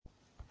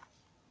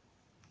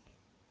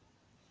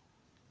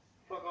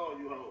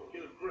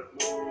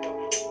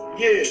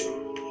Yeah,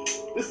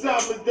 this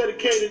album is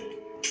dedicated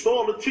to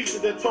all the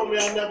teachers that told me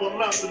I never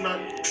amount to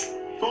nothing.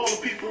 To all the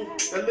people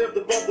that lived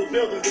above the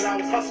buildings that I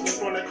was hustling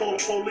from that called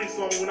the police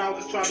on me when I was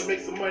just trying to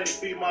make some money to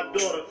feed my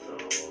daughter.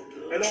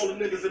 And all the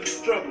niggas in the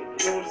struggle,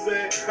 you know what I'm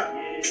saying?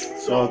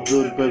 It's all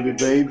good, baby.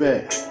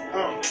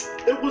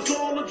 It was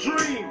all a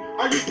dream.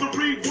 I used to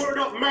read Word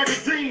Up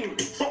magazine.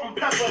 Salt and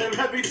pepper and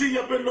heavy D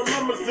up in the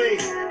limousine.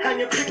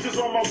 Hanging pictures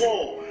on my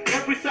wall.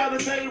 Every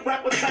Saturday,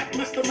 rap attack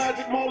Mr.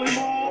 Magic Molly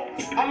Mall.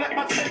 I let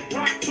my tape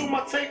rock to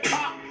my tape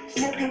pop.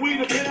 Smoking weed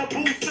and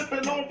bamboo,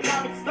 sipping on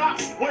private stock.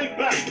 Way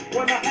back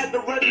when I had the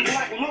red and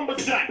black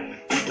lumberjack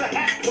with the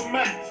hat to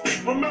match.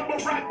 Remember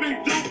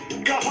rapping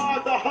Duke? The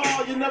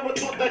hard, you never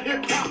thought that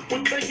hip-hop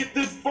would take it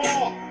this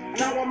far.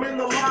 Now I'm in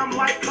the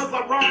limelight cause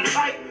I rhyme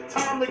tight.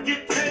 Time to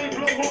get paid,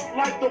 blow up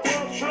like the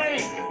world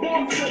train.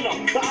 Born sinner,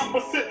 the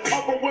opposite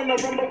of a winner.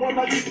 Remember when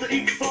I used to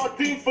eat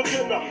sardines for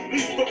dinner?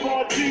 East the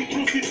Raw G,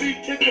 Brucey B,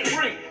 Kick It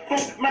Free.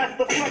 Funk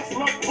Master Flex,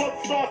 Love Bud,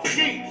 Star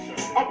Ski.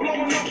 I'm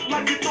blowing up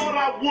like you thought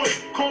I would.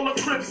 Call a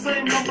crib,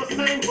 same number,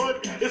 same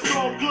hood. It's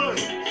all good.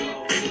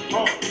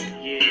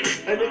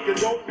 And if you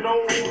don't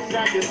know,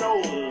 now you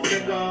know,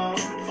 nigga.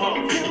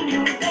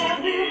 You know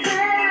very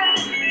well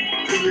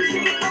who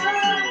you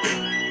are.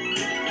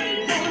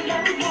 Don't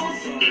let it hold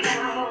you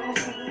down.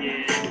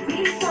 We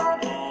saw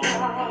the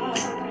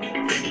stars.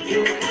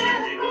 You had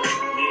to go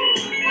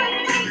when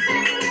they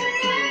said your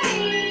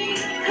name.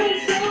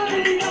 'Cause you're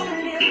the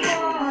only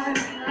one.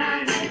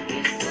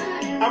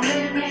 I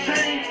made the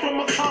change from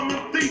a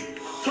common thief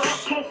to up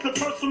close and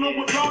personal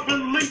with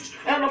Robin Leach.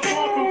 And I'm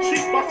far from cheap.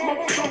 I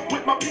smoke stuff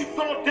with my peeps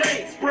all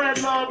day.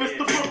 Spread love, it's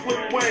the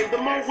Brooklyn way. The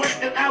Moet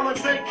and Allen,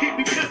 they keep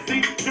me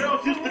pissy.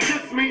 Girls used to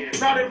diss me.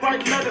 Now they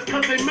write letters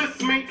cause they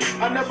miss me.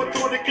 I never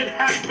thought it could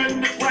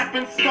happen, this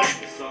rapping stuff.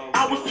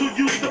 I was too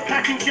used to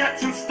packing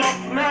gats and stuff.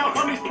 Now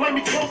honeys play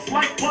me close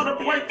like butter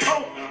play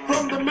coke.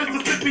 From the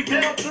Mississippi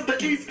down to the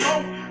East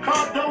Coast.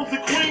 Condos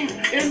and Queens,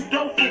 in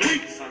dough for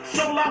weeks.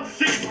 Sold out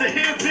seats to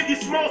hear Biggie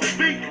Small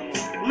speak.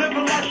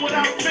 Living life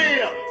without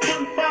fear.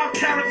 Putting 5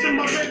 carats in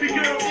my baby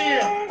girl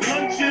ear.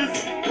 Lunches,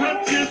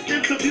 brunches,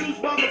 interviews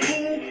by the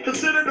fool.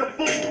 Considered a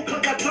fool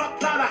cause I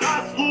dropped out of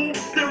high school.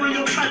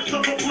 Stereotypes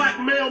of a black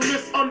male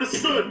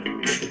misunderstood.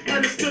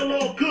 And it's still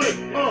all good,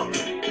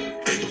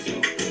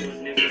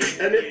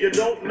 And if you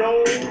don't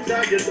know,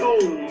 now you know,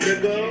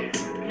 nigga.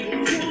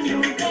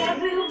 You know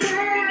very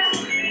well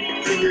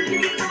who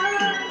you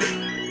are.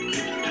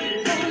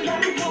 Don't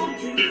let it hold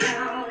you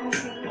down.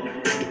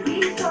 We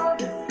saw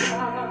the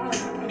stars.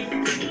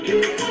 You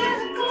had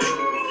to go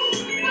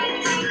when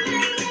they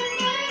said your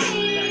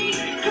name.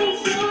 'Cause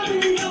you're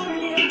the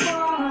only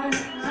one.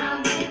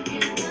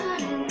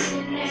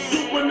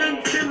 Super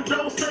Nintendo,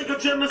 Sega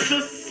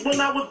Genesis. When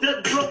I was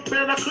dead broke,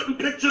 man, I couldn't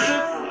picture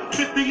this.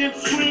 50-inch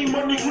screen,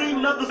 money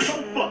green, leather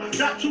sofa.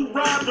 Got 2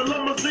 rides, a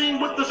limousine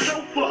with the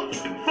chauffeur.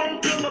 Phone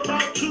bill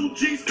about 2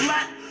 G's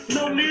flat.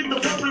 No need to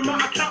worry, my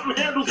accountant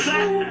handles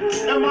that.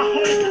 And my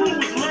whole crew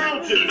is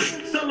lounging,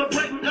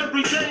 celebrating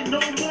every day, no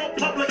more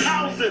public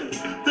housing.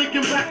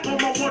 Thinking back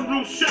on my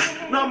one-room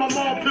shack. Now my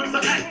mom pimps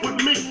an act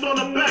with minks on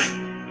her back.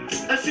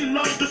 And she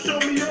loves to show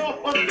me off,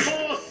 of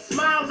course.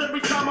 Smiles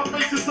every time my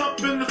face is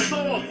up in the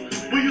store.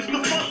 We used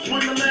to fuss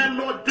when the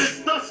landlord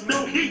dissed us.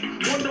 No heat,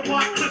 wonder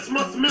why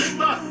Christmas missed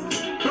us.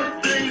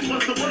 Birthdays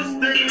was the worst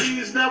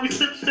days. Now we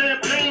sip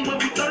champagne when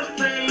we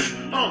thirsty.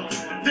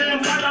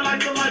 Damn right I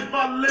like the life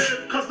I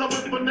live. Cause I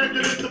went from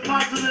negative to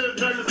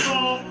positive and it's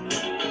all.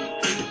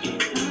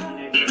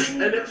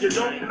 And if you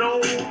don't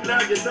know,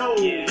 now you know,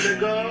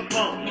 nigga.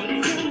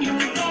 You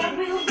know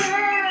very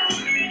well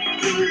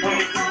who you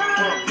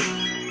are.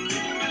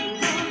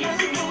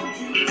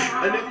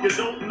 And if you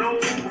don't know,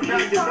 now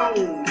you know,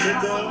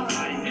 nigga.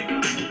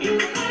 You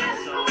had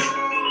to go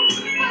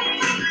when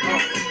they said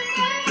your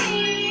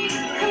name.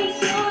 'Cause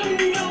you're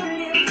the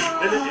only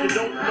one. And if you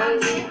don't know,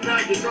 now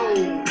you know,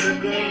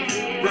 nigga.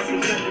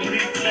 Representing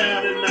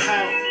B-Town in the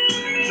house.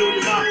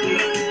 Junior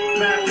Mafia,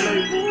 Math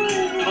Label.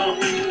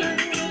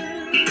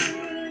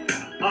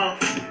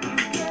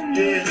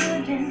 Yeah.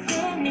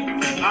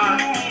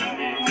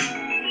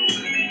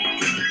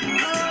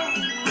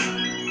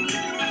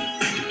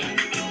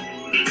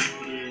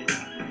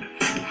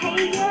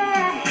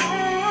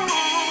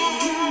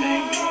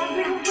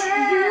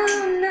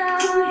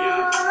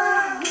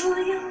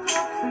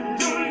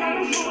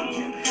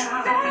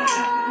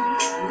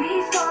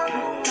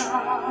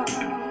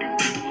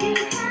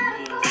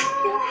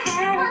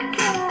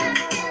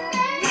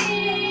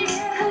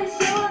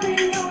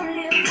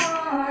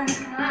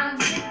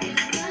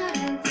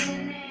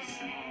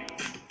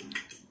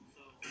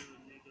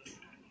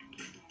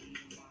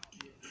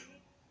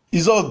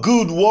 It's all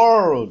good,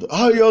 world.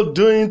 How y'all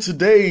doing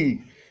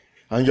today?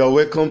 And you're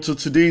welcome to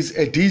today's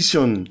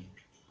edition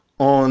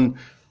on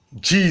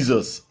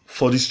Jesus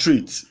for the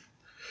Streets.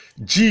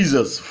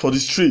 Jesus for the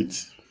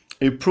Streets,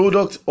 a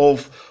product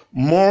of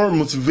More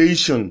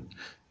Motivation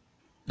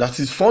that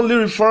is fondly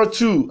referred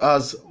to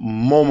as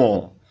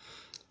Momo.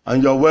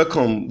 and you're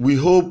welcome. We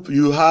hope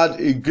you had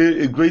a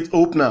great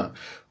opener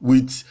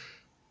with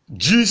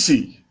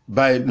Juicy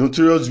by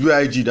Notorious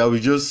B.I.G. that we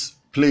just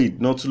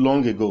played not too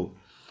long ago.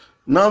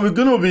 Now we're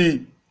going to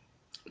be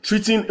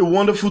treating a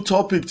wonderful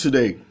topic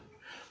today.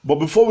 But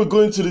before we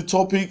go into the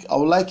topic, I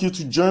would like you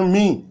to join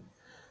me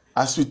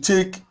as we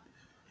take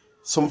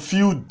some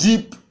few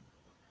deep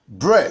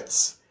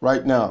breaths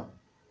right now.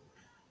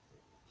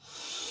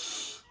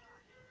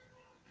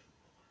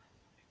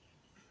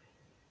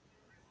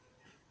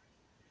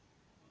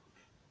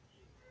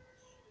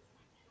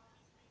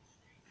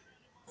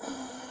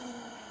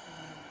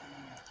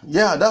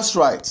 Yeah, that's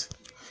right.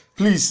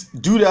 Please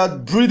do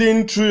that. Breathe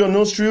in through your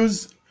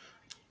nostrils.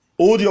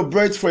 Hold your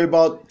breath for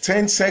about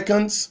 10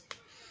 seconds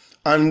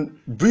and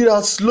breathe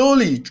out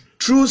slowly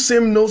through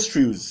same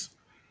nostrils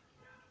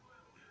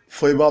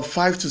for about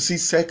 5 to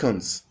 6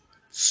 seconds.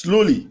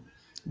 Slowly.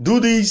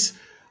 Do this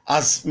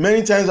as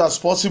many times as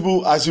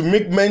possible as you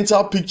make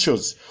mental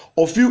pictures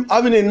of you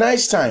having a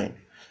nice time,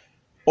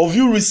 of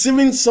you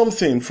receiving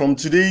something from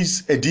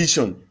today's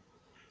edition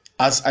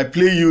as I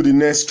play you the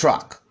next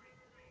track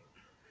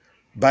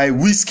by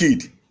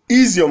Wizkid.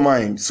 Ease your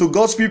mind. So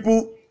God's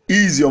people,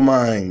 ease your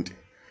mind.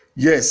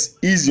 Yes,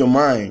 ease your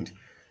mind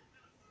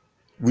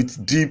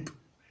with deep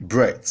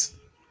breaths.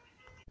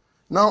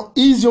 Now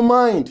ease your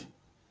mind.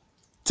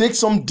 Take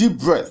some deep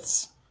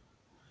breaths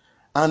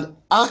and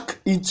act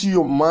into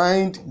your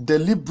mind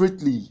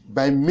deliberately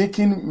by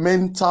making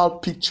mental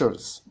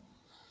pictures.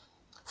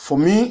 For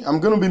me, I'm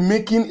going to be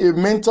making a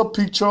mental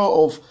picture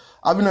of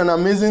having an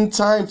amazing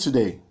time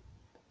today,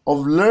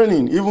 of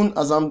learning. Even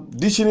as I'm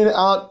dishing it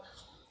out,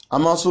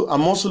 I'm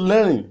also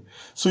learning.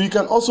 So you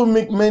can also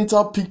make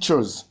mental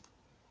pictures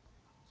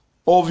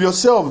of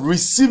yourself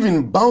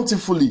receiving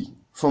bountifully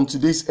from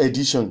today's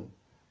edition.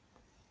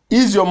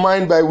 Ease your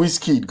mind by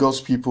Wizkid, God's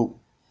people.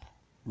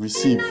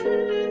 Receive.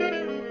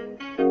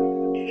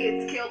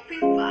 It's Kelpie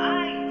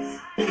Vibes.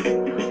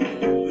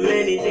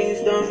 Many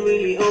things don't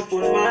really open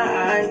my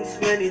eyes.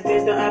 Many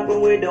things don't happen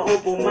when don't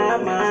open my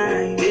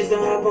mind. This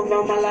don't happen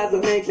from my life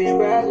to make me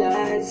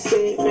realize.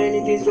 Say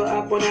many things will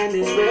happen and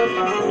it's real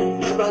fine.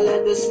 Never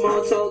let the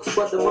small talks,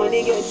 but the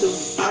money get to me.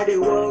 I dey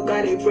work,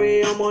 I dey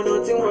pray, I'm on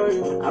nothing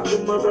worry. I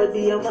put my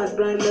body on my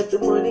grind, let the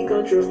money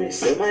control me.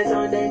 Say my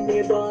sound and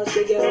they boss,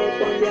 they get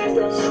up on their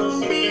drums.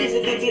 Some days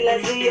if it be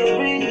like say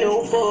you're in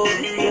no fall.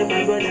 Yeah,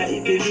 my brother,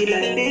 if it be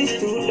like this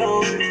too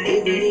long.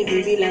 Even if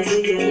it be like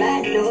say your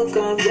life no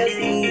come, just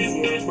ease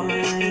your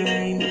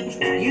mind.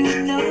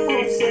 You know,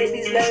 say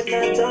this life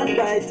not turn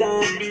by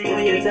turn.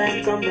 When your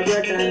time come, my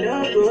brother,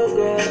 no go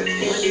go. When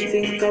the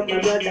thing come, my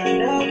brother,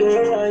 no go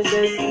rush.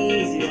 Just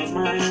ease your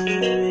mind.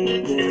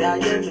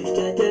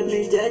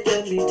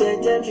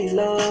 Judge me,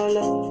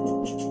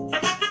 lolo.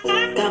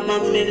 Come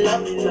on, me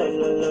love me,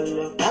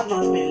 lolo. Come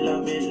on, me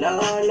love me,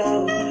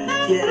 lolo.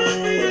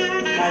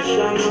 Yeah.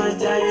 Kashama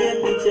jaye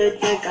mi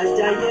jeje,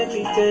 kajaye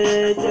mi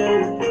jeje.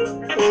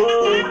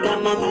 Oh,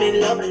 come on, me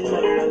love me,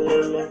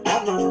 lolo.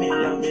 Come on, me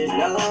love me,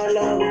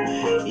 lolo.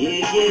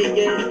 Yeah.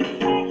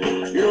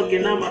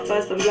 Looking at my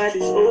past, I'm glad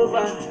it's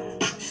over.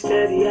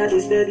 Steady, I do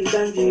steady,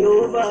 thank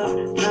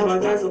Jehovah. Now I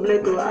got some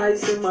liquor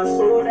ice in my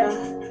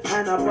soda.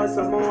 And I bought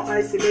some more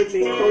ice to make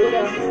me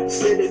colder.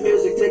 Say the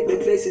music take me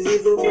places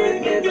even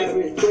man never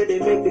reach. Where they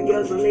make the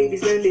girls and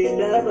ladies and they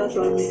never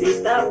from me. See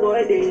star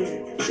boy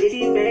there,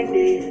 city man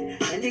there.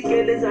 And the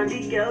killers and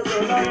the girls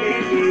all on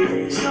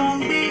there. Some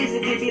days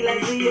if it be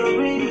like say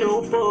you're in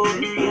no fall.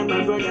 Yeah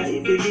my brother,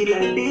 if it be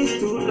like this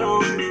too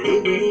long.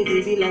 Even if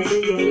it be like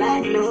say your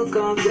life no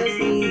come, just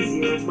ease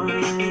your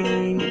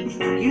mind.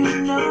 You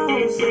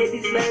know, say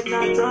this life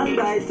not turn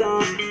by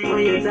turn.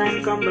 When your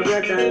time come, my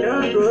brother,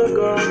 no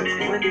go.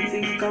 When the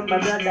thing come, my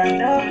brother,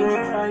 no go.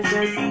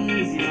 Just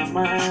ease your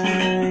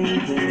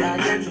mind.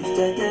 Judge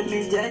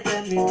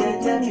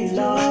me,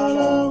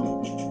 lolo.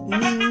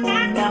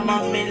 Come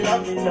on, me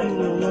love me,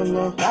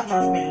 lolo. Come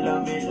on, me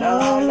love me,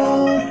 lolo.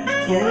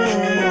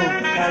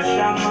 Yeah.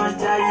 Kashama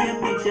jaye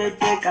mi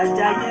jeje,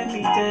 kajaye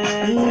mi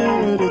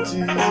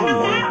jeje.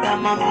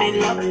 Come on, me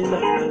love me,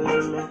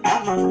 lolo.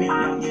 Come on, me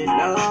love me,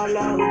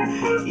 lolo.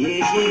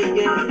 Yeah.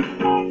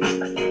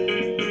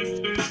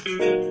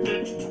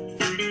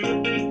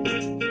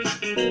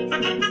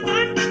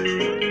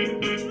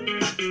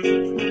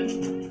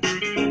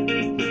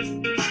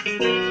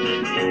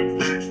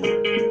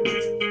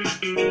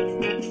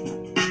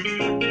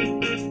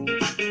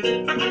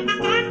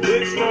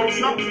 Big Smoke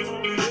Smoke.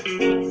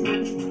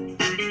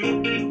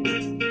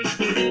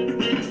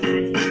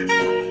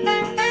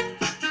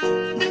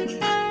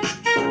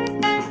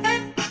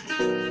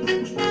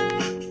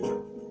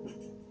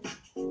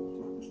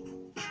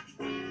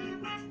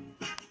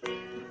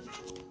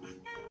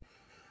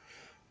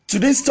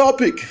 Today's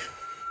topic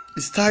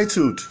is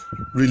titled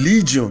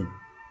Religion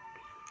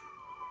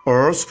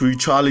or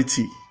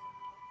Spirituality.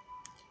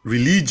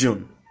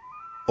 Religion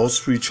or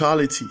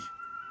spirituality.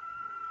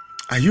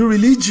 Are you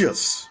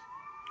religious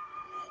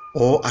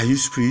or are you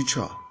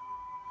spiritual?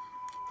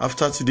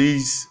 After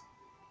today's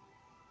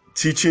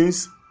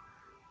teachings,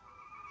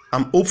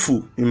 I'm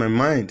hopeful in my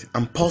mind.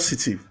 I'm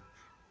positive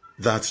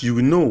that you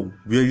will know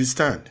where you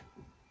stand.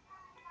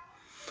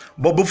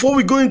 But before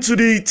we go into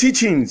the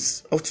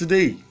teachings of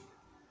today,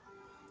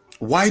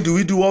 why do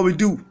we do what we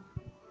do?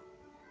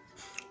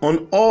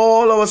 On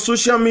all our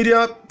social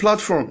media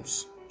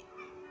platforms,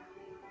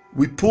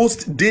 we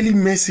post daily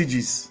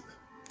messages,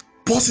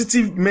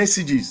 positive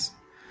messages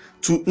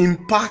to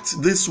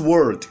impact this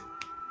world.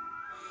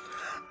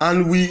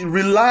 And we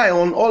rely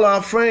on all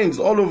our friends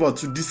all over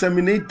to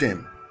disseminate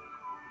them.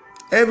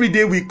 Every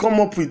day we come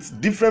up with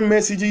different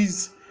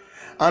messages,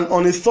 and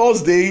on a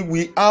Thursday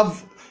we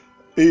have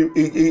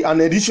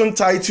an edition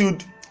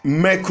titled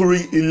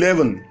Mercury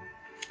 11.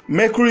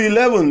 Mercury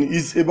 11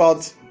 is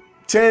about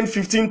 10,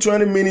 15,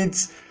 20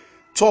 minutes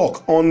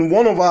talk on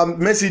one of our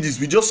messages.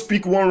 We just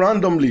pick one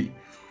randomly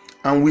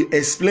and we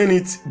explain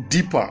it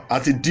deeper,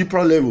 at a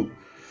deeper level.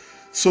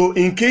 So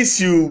in case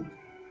you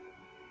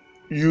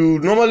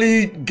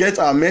normally get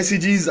our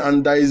messages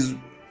and there is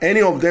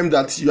any of them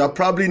that you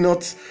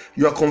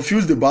are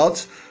confused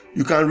about,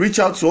 you can reach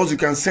out to us, you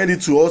can send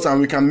it to us, and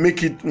we can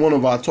make it one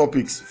of our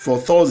topics for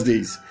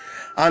Thursdays.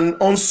 And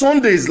on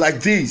Sundays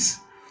like this,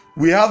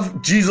 we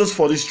have Jesus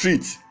for the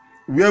Street,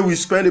 where we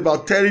spend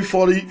about 30,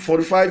 40,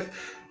 45,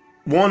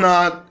 1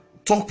 hour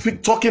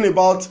talking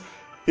about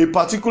a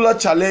particular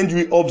challenge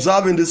we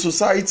observe in the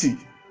society.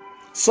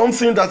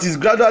 Something that is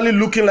gradually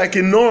looking like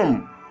a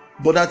norm,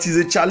 but that is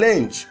a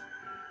challenge.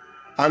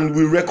 And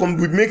we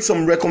make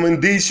some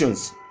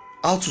recommendations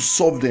how to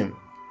solve them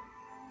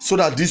so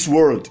that this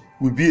world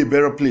will be a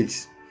better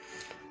place.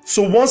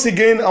 So once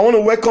again, I want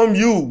to welcome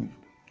you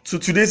to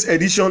today's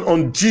edition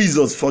on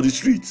Jesus for the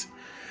Street,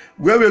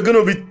 where we're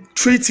going to be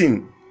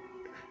treating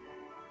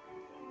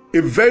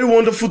a very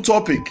wonderful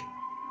topic: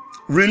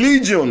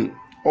 religion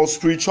or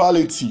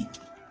spirituality.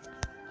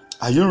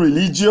 Are you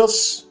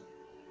religious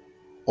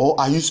or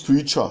are you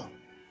spiritual?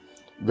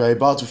 We're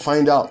about to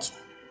find out.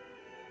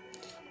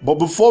 But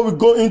before we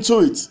go into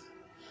it,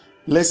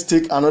 let's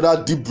take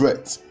another deep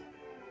breath.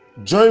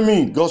 Join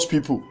me, God's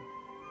people.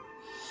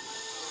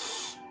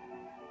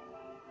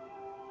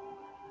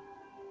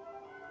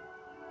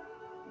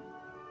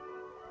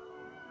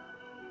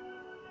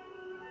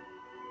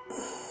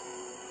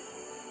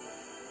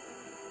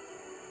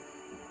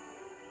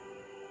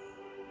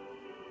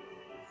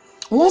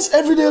 One's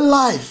everyday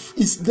life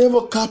is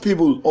never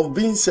capable of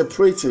being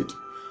separated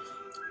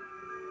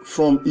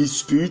from his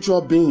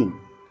spiritual being.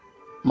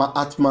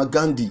 Mahatma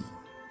Gandhi.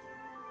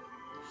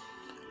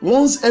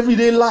 One's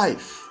everyday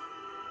life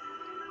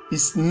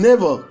is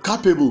never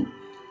capable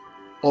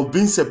of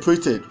being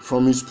separated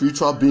from his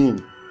spiritual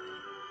being.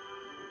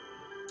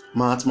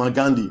 Mahatma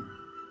Gandhi.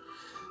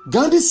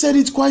 Gandhi said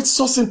it quite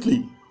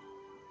succinctly.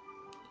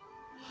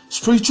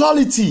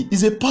 Spirituality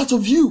is a part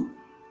of you.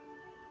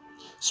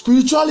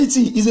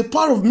 Spirituality is a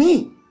part of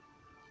me.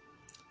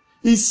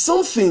 It's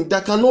something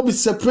that cannot be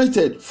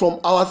separated from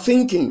our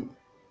thinking.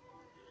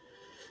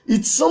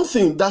 It's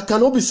something that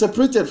cannot be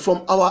separated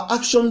from our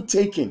action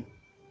taking.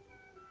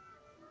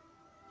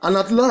 And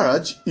at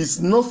large, it's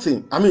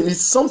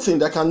something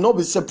that cannot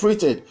be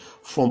separated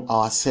from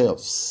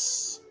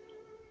ourselves.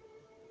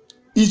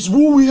 It's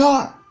who we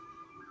are.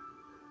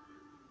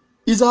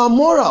 It's our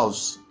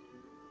morals.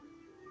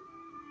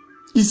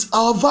 It's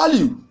our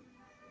value.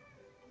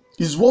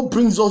 It's what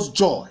brings us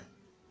joy.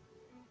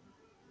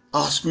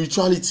 Our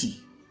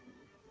spirituality.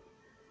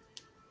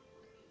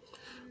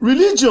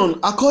 Religion,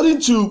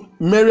 according to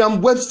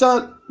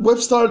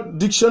Merriam-Webster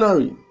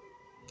Dictionary,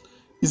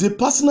 is a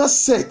personal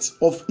set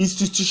of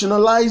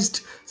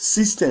institutionalized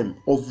system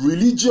of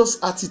religious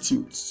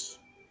attitudes,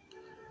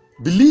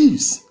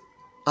 beliefs,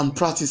 and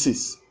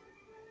practices.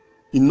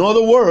 In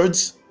other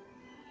words,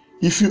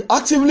 if you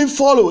actively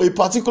follow a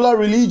particular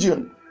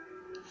religion,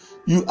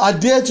 you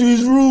adhere to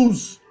its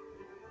rules,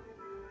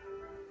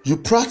 you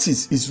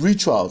practice its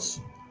rituals,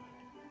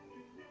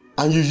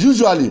 and you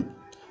usually,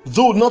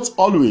 though not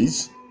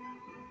always,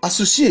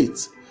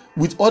 associate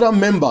with other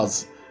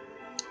members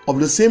of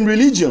the same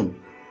religion.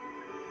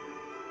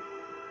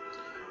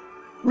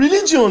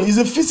 Religion is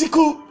a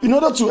physical, in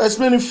order to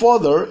explain it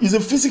further, is a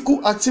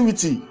physical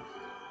activity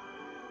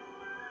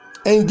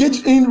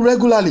engaged in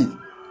regularly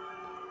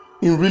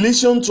in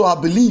relation to our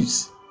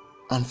beliefs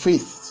and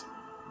faith.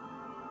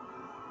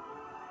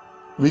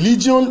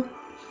 Religion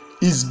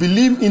is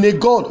belief in a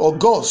God or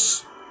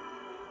gods,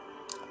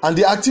 and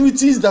the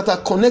activities that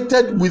are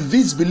connected with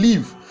this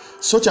belief,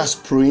 such as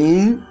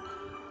praying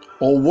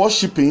or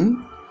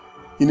worshiping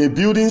in a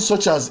building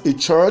such as a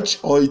church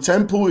or a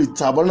temple, a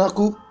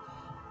tabernacle,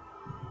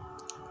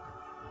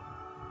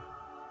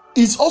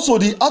 is also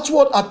the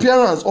outward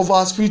appearance of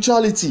our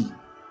spirituality.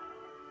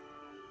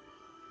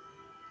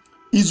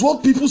 Is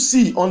what people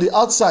see on the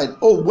outside.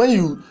 Oh, when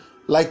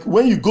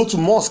you go to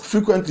mosque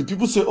frequently,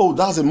 people say, oh,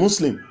 that's a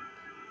Muslim.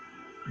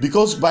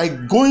 Because by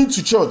going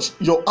to church,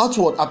 your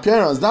outward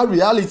appearance, that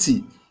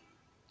reality,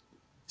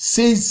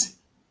 says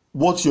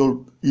what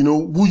who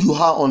you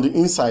are on the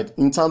inside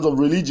in terms of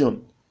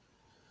religion.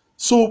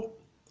 So,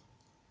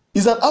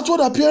 it's an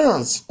outward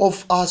appearance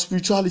of our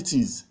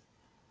spiritualities.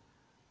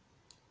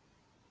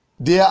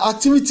 There are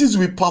activities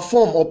we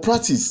perform or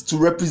practice to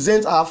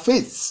represent our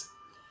faiths,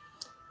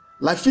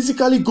 like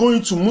physically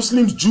going to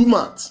Muslims'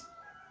 Jumat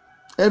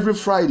every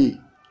Friday,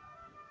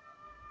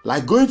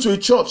 like going to a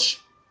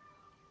church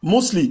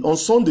mostly on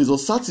Sundays or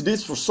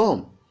Saturdays for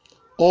some,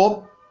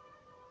 or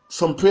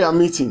some prayer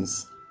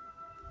meetings.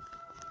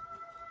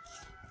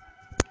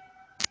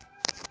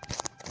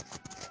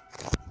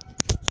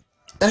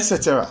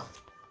 Etc.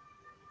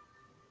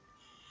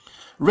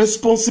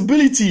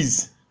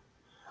 Responsibilities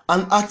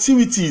and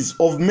activities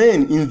of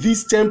men in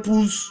these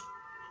temples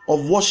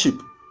of worship,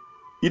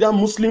 either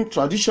Muslim,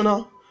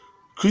 traditional,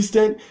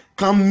 Christian,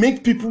 can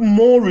make people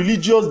more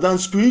religious than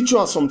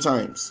spiritual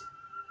sometimes,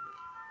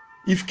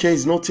 if care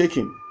is not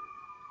taken.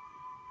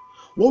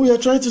 What we are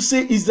trying to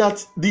say is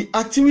that the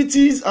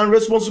activities and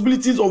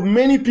responsibilities of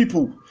many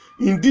people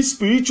in these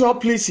spiritual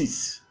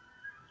places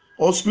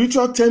or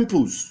spiritual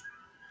temples,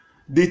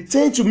 they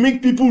tend to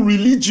make people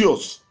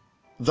religious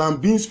than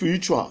being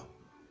spiritual,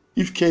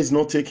 if care is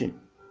not taken.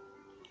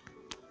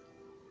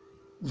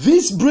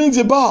 This brings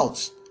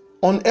about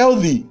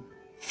unhealthy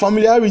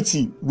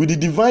familiarity with the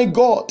divine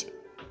God.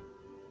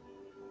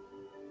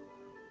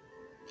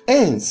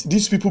 Hence,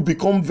 these people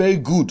become very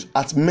good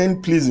at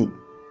men pleasing.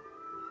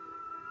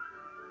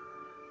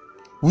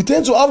 We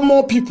tend to have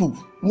more people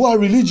who are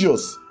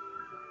religious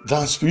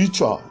than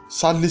spiritual,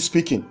 sadly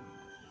speaking.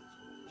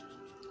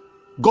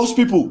 God's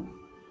people,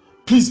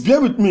 please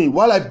bear with me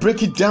while I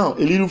break it down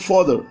a little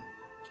further.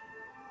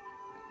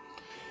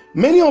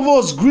 Many of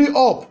us grew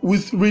up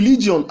with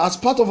religion as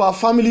part of our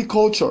family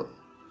culture.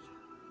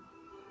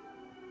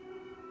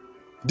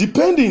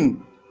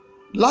 Depending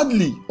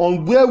largely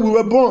on where we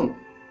were born,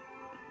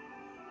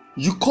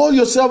 you call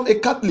yourself a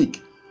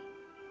Catholic,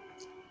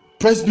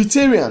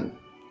 Presbyterian,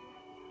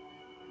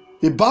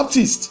 a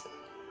Baptist,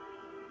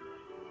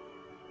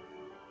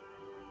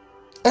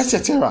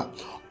 etc.,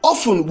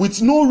 often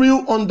with no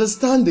real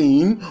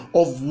understanding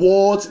of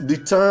what the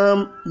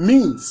term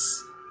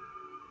means.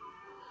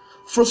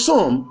 For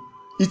some,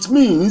 it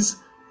means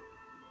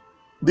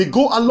they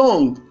go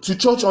along to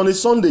church on a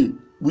Sunday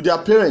with their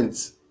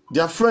parents,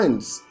 their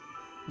friends,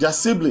 their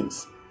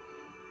siblings.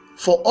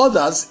 For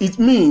others, it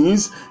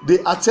means they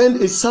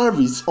attend a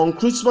service on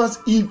Christmas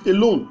Eve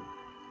alone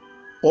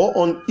or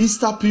on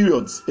Easter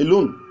periods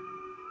alone.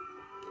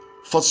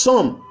 For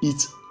some,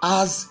 it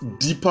has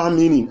deeper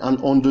meaning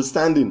and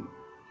understanding.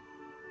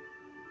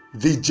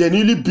 They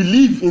genuinely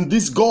believe in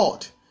this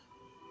God,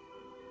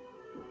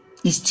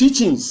 His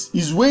teachings,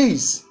 His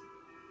ways,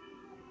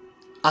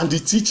 and the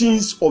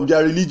teachings of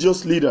their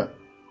religious leader.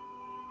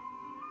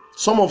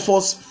 Some of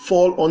us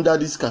fall under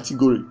this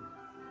category.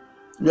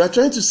 We are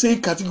trying to say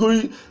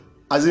category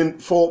as in,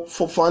 for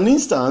an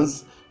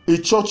instance, a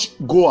church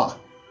goer.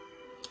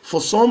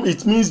 For some,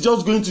 it means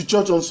just going to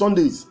church on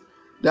Sundays.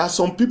 There are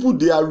some people,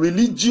 they are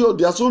religious,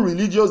 they are so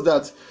religious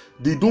that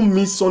they don't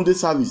miss Sunday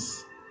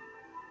service,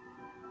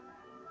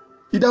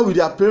 either with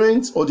their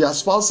parents or their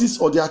spouses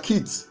or their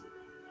kids.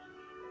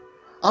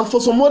 And for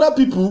some other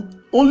people,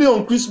 only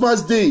on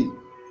Christmas Day,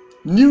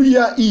 New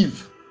Year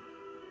Eve,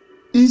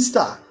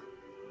 Easter,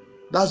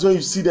 that's when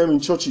you see them in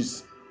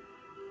churches.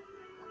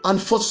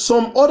 And for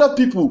some other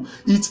people,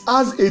 it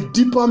has a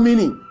deeper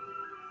meaning.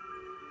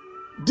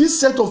 This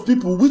set of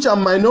people, which are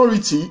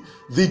minority,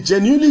 they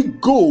genuinely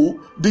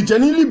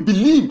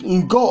believe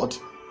in God.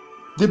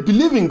 They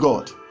believe in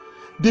God.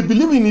 They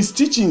believe in His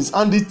teachings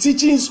and the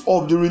teachings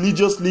of the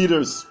religious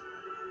leaders.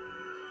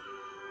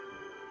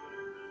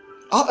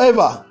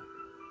 However,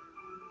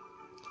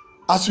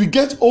 as we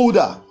get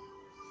older,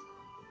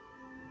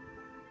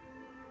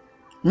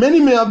 many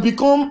may have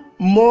become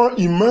more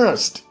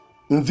immersed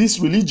in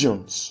these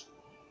religions,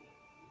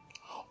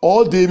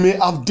 or they may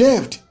have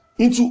delved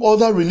into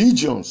other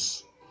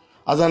religions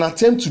as an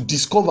attempt to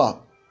discover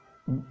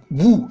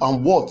who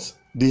and what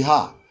they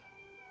are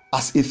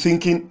as a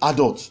thinking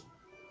adult.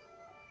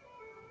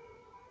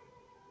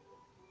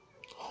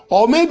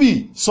 Or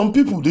maybe some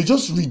people, they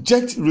just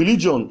reject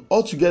religion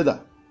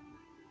altogether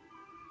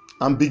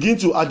and begin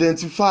to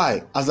identify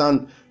as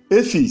an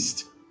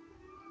atheist.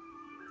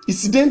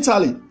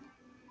 Incidentally,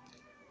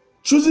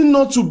 choosing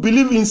not to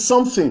believe in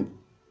something,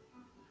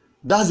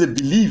 that's a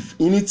belief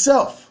in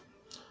itself.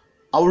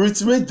 I will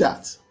reiterate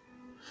that.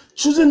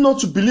 Choosing not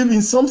to believe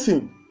in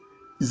something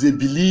is a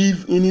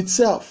belief in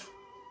itself.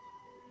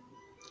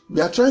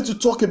 We are trying to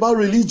talk about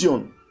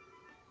religion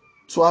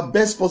to our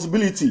best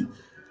possibility.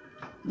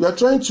 We are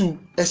trying to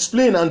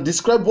explain and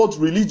describe what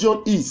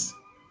religion is.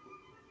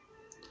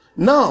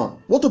 Now,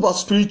 what about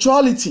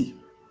spirituality?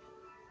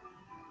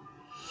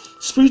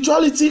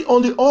 Spirituality,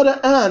 on the other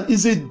hand,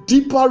 is a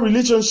deeper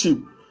relationship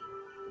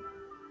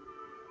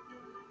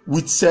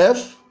with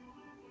self,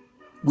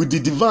 with the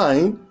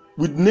divine,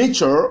 with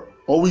nature,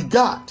 or with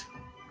God.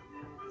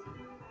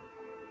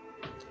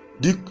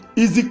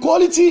 Is the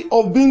quality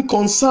of being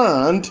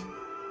concerned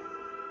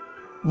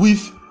with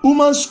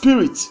human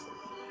spirit,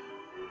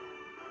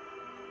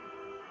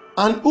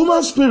 and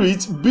human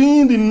spirit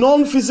being the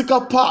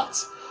non-physical part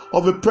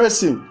of a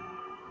person,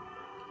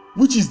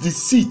 which is the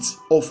seat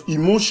of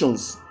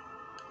emotions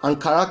and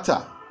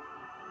character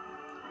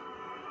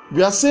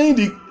We are saying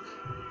the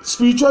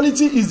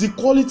spirituality is the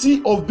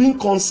quality of being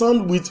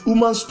concerned with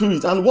human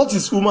spirit. And what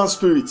is human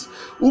spirit?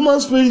 Human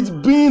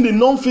spirit being the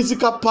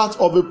non-physical part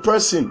of a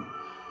person,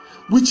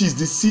 which is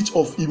the seat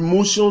of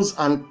emotions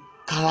and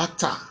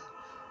character.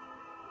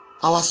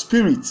 Our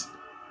spirit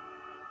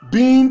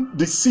being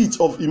the seat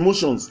of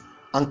emotions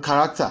and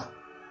character.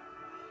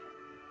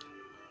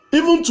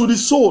 Even to the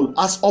soul,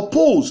 as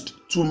opposed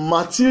to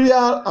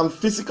material and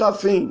physical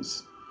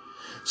things.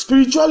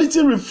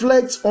 Spirituality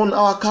reflects on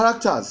our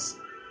characters.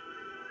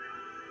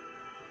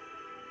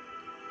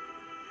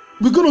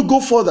 We're going to go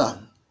further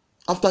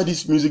after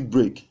this music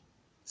break.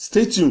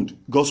 Stay tuned,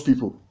 God's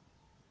people.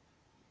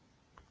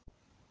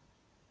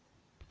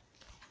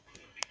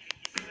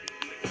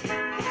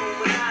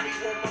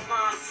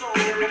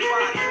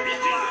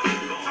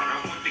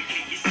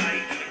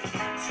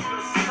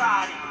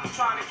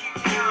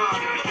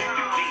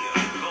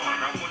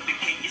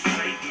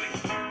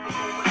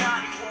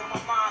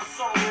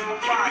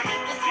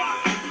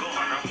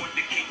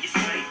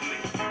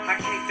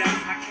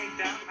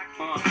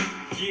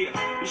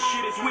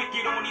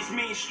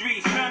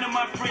 Streets, none of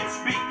my friends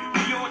speak.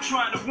 We all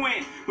trying to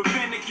win, but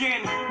then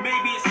again,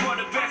 maybe it's for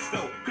the best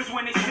though. Cause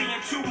when they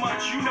seeing too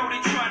much, you know they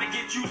trying to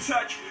get you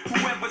touched.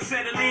 Whoever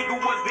said illegal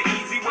was the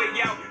easy way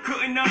out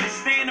couldn't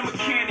understand the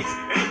mechanics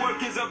and the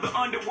workings of the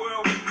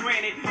underworld.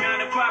 Granted, 9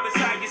 to 5 is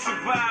how you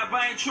survive.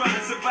 I ain't trying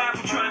to survive,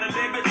 I'm trying to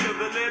live it to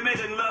the limit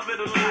and love it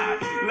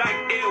alive. Like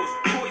ills,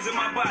 poison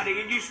my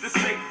body, and used to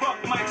say fuck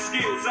my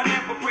skills. I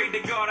never prayed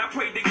to God, I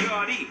prayed to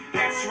God.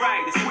 That's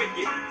right, it's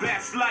wicked,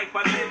 that's life.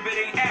 I live it,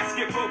 ain't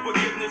asking for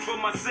forgiveness for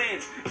my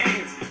sins.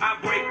 Ends, I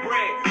break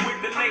bread with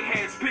the lay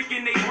hands,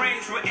 picking their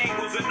brains for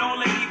angles and all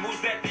the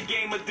evils that the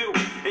game will do.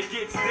 It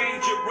gets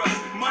dangerous,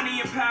 money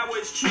and power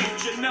is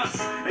changing us,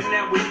 and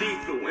now we're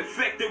lethal,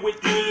 infected with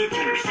the evil.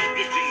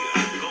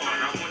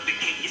 I want to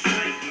keep you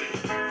safe.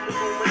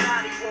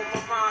 Illuminati want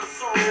my mind,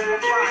 soul, and my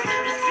body.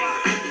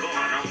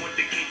 I want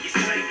to keep you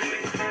safe.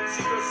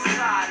 Secret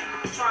society,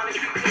 trying to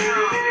keep you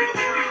down.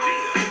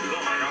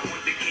 I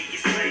want to keep you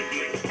safe.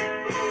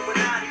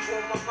 Illuminati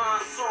want my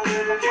mind, soul,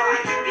 and my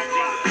body.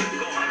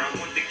 I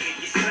want to keep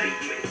you safe.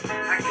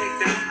 I can't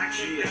down.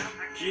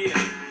 Yeah.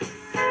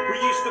 We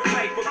used to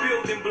fight for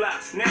building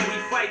blocks. Now we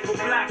fight for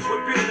blocks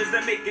with builders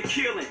that make a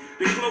killing.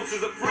 The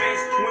closest of friends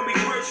when we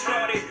first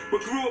started,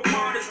 but grew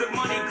apart as the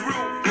money grew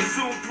and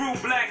soon grew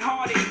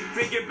black-hearted.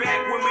 Thinking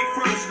back when we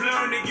first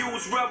learned to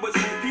use rubbers,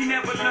 he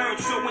never learned,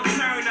 so in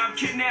turn I'm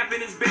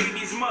kidnapping his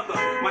baby's mother.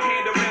 My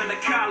hand around the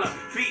collar,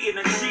 feet in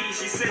the cheese.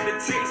 She said the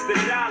taste of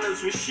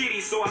dollars was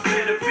shitty, so I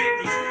fed her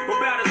 50s.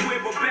 About his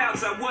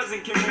whereabouts, I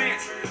wasn't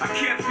convinced. I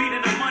kept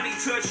feeding the money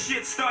till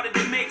shit started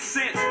to make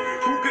sense.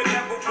 Who could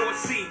ever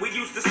foresee? We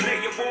used to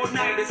stay up all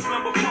night at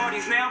slumber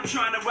parties. Now I'm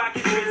trying to rock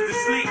his bitch to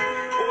sleep.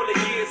 All the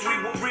years we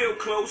were real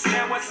close.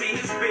 Now I see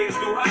his fears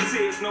through her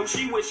tears. No,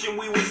 she wishing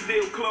we were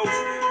still close.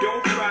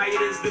 Don't cry,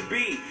 it is the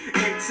be.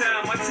 In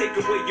time, I take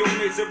away your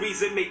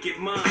miseries and make it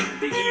mine.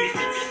 The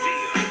evil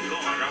still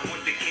gone. I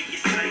want to keep you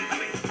safe.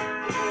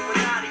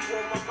 Illuminati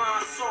want my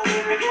mind, soul,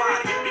 and my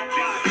body.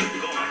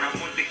 Gone. I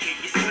want to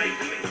keep you safe.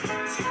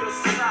 Secret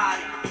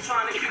society,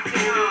 trying to keep you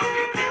down.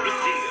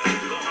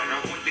 Gone. I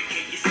want to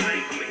keep you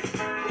safe.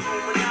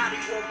 Illuminati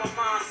want my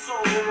mind,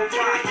 soul, and my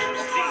body.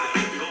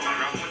 Gone.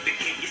 I want to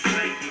keep you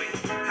safe.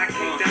 I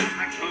can't die.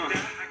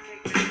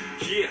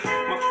 Yeah,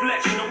 my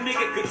flesh, no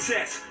nigga could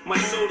test. My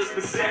soul is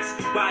possessed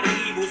by the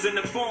evils in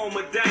the form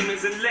of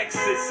diamonds and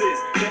Lexuses.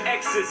 The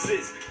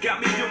exorcist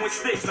got me doing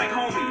sticks like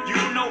homie. You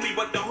don't know me,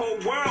 but the whole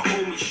world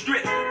owed me.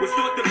 Stripped was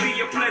thought to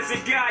be a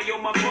pleasant guy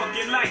all my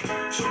fucking life.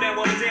 So now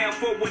I'm down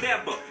for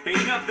whatever.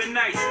 Ain't nothing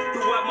nice.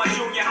 Throughout my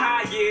junior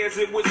high years,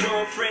 it was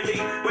all friendly.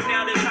 But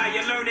now this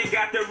higher learning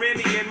got the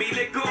Remy in me.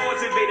 Liquors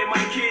invaded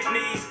my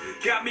kidneys.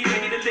 Got me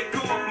ready to lick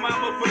off,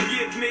 mama,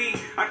 forgive me.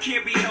 I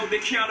can't be held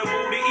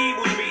accountable. The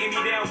evil's beating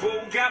me down, boo.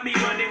 Got me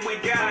running with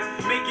guys,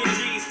 making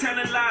G's,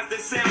 telling lies that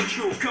sound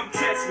true. Come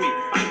test me,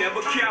 I never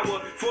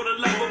cower. For the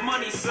love of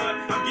money, son,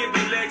 I'm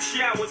giving lead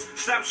showers.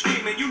 Stop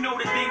screaming, you know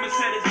the demon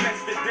said it's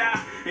best to die.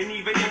 And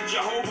even if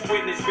Jehovah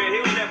Witness, bet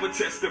he'll never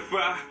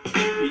testify.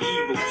 The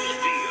evil's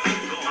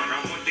still gone,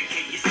 I want to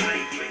keep you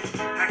safe.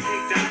 I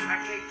can't die.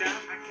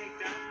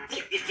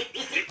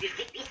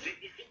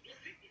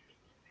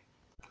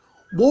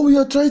 What we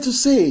are trying to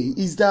say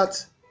is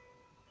that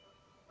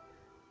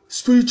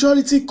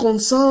spirituality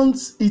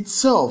concerns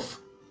itself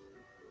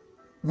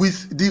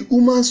with the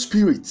human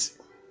spirit,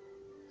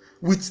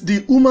 with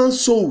the human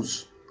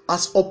souls,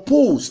 as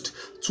opposed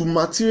to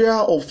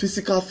material or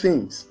physical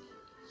things.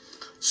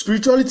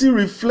 Spirituality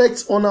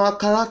reflects on our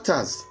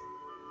characters,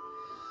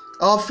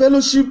 our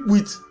fellowship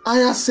with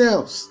higher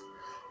selves,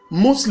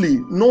 mostly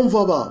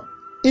non-verbal,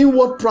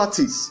 inward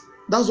practice.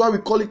 That's why we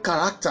call it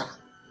character.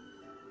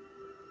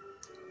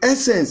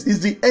 Essence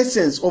is the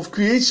essence of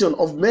creation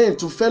of men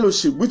to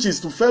fellowship, which is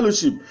to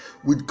fellowship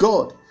with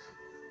God.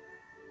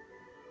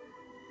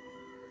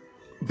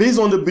 Based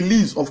on the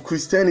beliefs of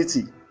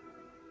Christianity,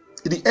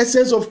 the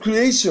essence of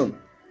creation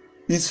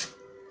is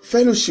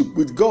fellowship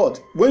with God.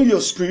 When you're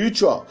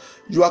spiritual,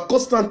 you are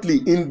constantly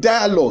in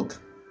dialogue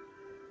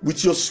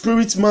with your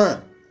spirit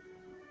man,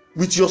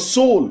 with your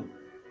soul,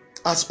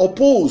 as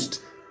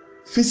opposed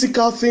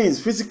physical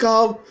things.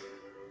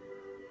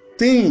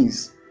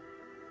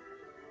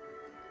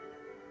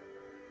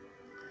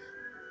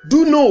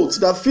 Do note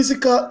that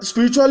physical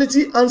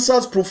spirituality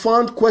answers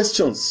profound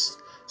questions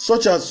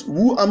such as,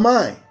 who am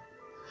I?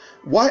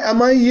 Why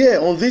am I here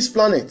on this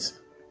planet?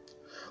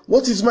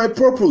 What is my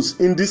purpose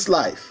in this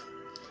life?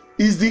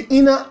 Is the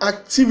inner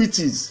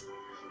activities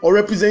or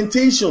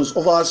representations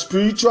of our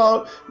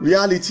spiritual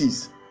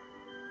realities.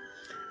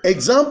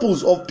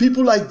 Examples of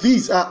people like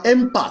these are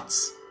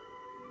empaths.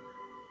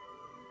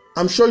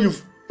 I'm sure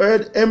you've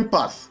heard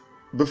empath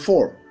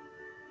before.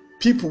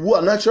 People who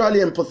are naturally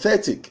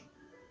empathetic.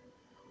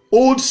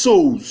 Old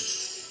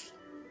souls.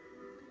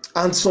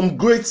 And some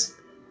great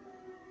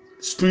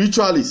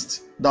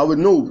spiritualists that we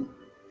know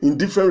in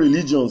different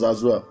religions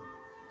as well.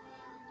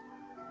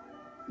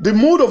 The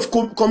mode of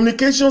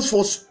communications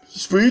for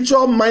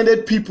spiritual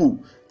minded people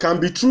can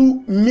be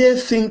through mere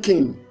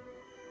thinking.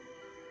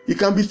 It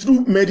can be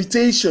through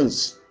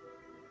meditations,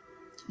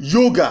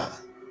 yoga,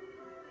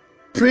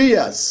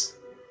 prayers,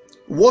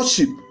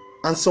 worship,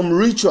 and some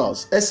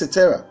rituals,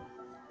 etc.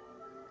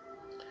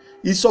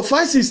 It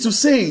suffices to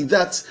say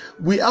that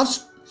we have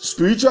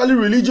spiritually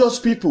religious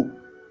people,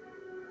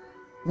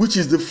 which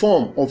is the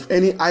form of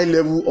any high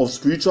level of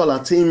spiritual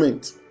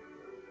attainment.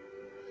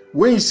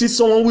 When you see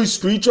someone who is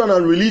spiritual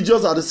and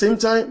religious at the same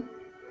time,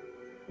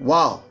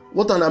 wow,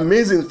 what an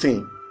amazing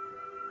thing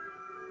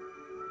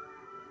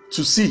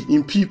to see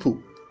in people.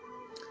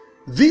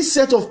 This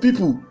set of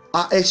people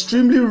are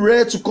extremely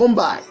rare to come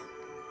by,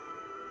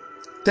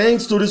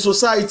 thanks to the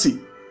society,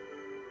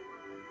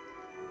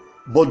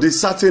 but they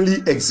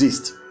certainly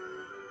exist.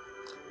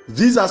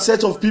 These are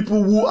set of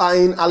people who are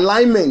in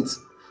alignment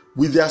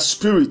with their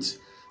spirit,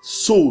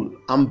 soul,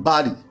 and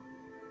body.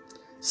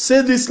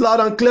 Say this loud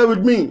and clear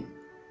with me.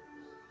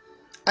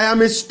 I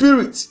am a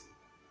spirit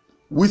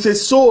with a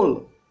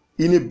soul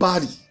in a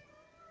body.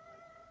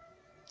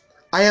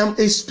 I am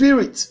a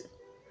spirit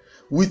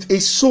with a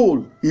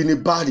soul in a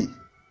body.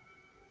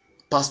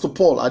 Pastor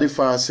Paul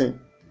Adefarasin.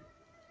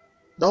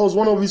 That was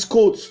one of his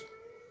quotes.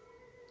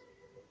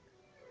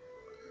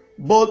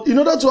 But in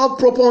order to have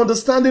proper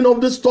understanding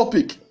of this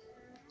topic,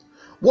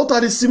 what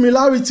are the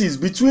similarities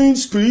between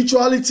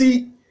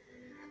spirituality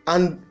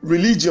and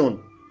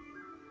religion?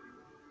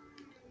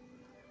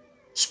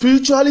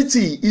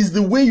 Spirituality is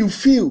the way you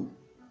feel,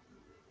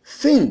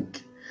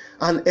 think,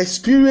 and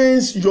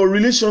experience your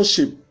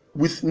relationship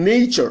with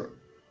nature,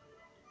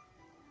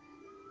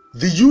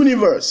 the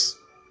universe,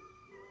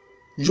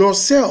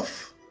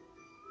 yourself,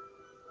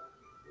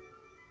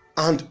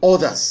 and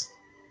others.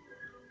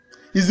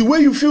 It's the way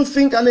you feel,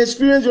 think, and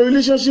experience your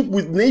relationship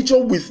with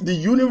nature, with the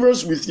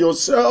universe, with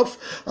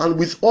yourself, and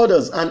with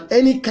others, and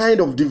any kind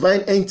of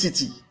divine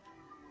entity.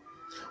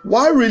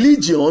 While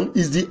religion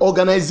is the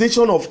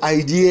organization of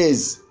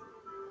ideas,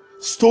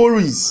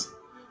 stories,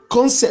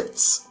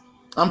 concepts,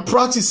 and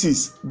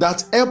practices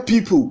that help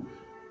people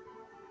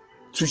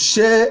to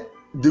share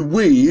the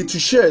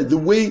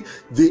way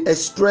they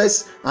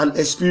express and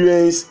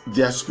experience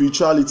their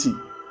spirituality.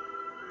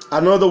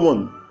 Another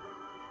one.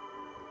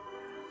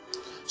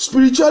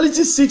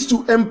 Spirituality seeks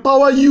to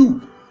empower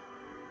you,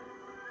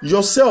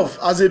 yourself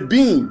as a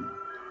being.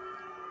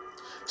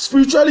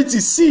 Spirituality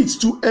seeks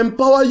to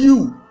empower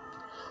you,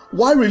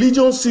 while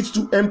religion seeks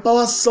to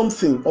empower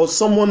something or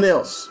someone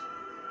else.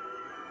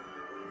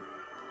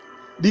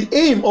 The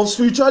aim of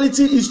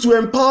spirituality is to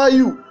empower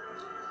you,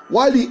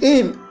 while the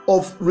aim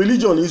of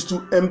religion is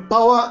to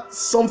empower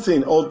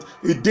something or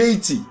a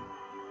deity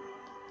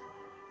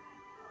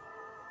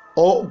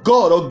or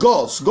God or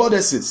gods,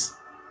 goddesses.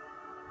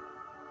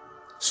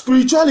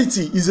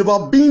 Spirituality is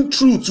about being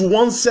true to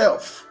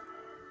oneself,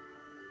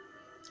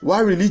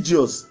 while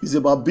religious is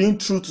about being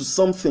true to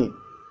something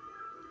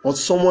or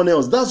someone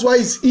else. That's why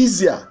it's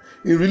easier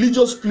in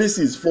religious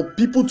places for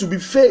people to be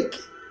fake,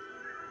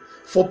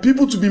 for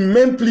people to be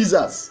men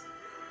pleasers,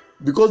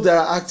 because there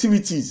are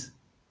activities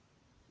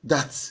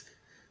that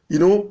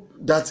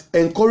that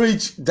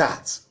encourage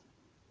that.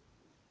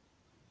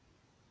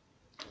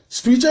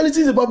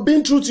 Spirituality is about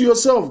being true to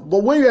yourself,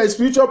 but when you are a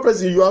spiritual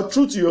person, you are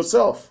true to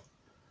yourself.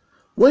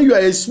 When you are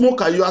a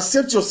smoker, you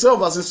accept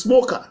yourself as a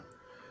smoker.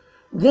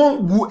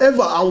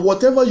 Whoever and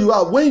whatever you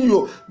are, when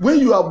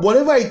you are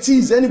whatever it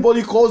is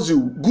anybody calls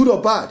you, good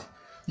or bad,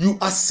 you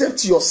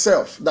accept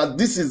yourself that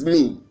this is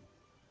me.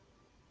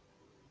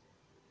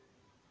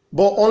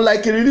 But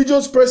unlike a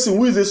religious person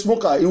who is a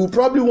smoker, he will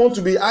probably want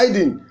to be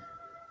hiding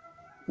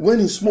when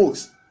he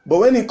smokes. But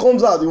when he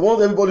comes out, he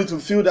wants everybody to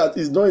feel that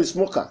he's not a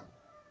smoker.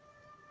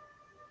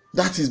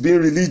 That is being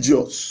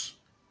religious.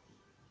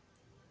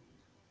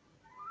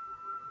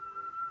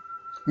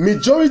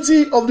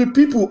 Majority of the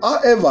people,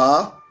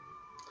 however,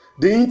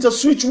 they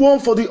interswitch one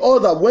for the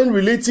other when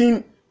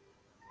relating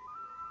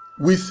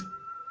with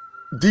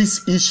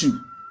this issue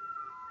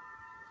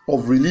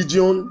of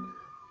religion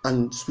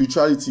and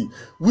spirituality,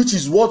 which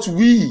is what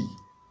we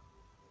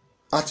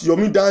at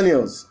Yomi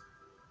Daniels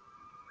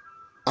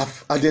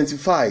have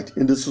identified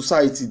in the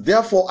society.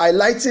 Therefore,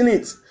 highlighting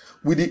it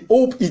with the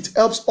hope it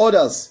helps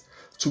others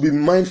to be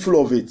mindful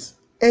of it.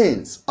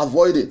 Hence,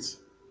 avoid it.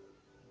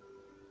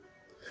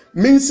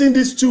 Mixing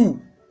these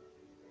two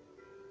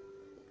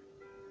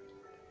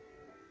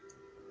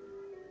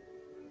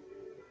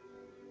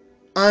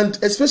and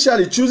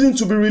especially choosing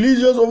to be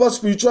religious over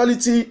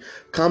spirituality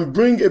can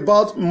bring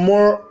about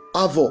more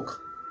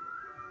havoc,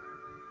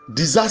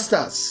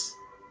 disasters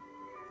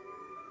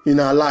in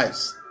our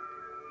lives.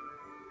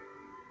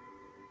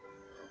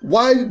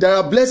 While there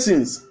are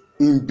blessings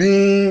in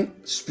being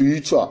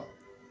spiritual,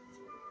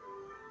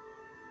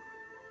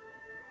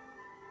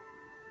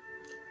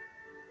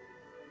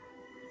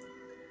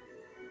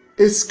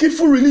 a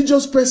skillful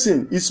religious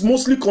person is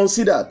mostly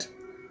considered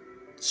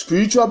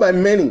spiritual by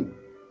many,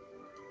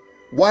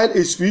 while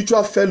a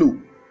spiritual fellow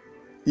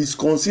is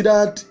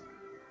considered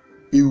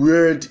a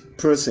weird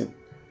person.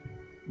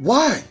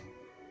 Why?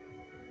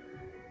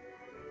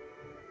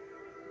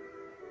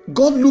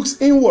 God looks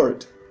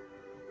inward.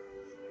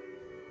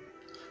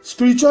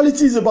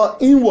 Spirituality is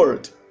about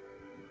inward.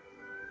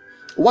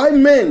 While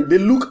men, they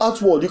look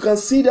outward. You can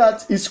see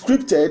that it's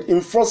scripted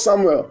in 1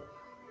 Samuel.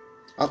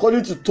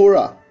 According to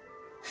Torah,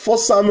 1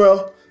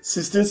 Samuel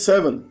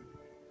 16:7.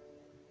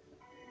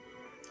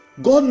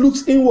 God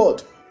looks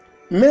inward.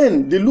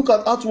 Men, they look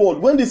at outward.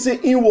 When they say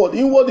inward,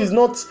 inward is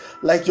not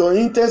like your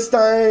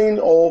intestine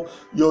or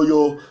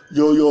your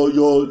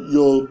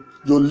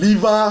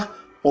liver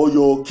or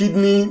your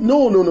kidney.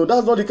 No.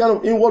 That's not the kind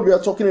of inward we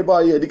are talking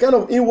about here. The kind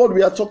of inward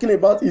we are talking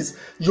about is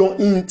your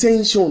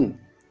intention,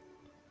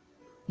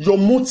 your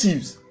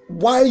motives,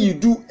 why you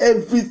do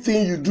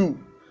everything you do.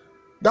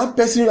 That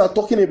person you are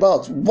talking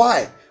about,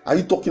 why are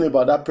you talking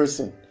about that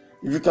person?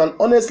 If you can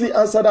honestly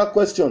answer that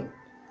question,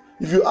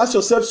 if you ask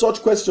yourself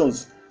such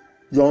questions,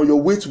 you're on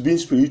your way to being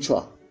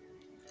spiritual.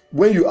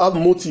 When you have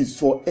motives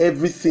for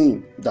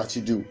everything that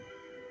you do.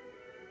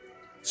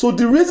 So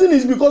the reason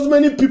is because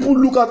many people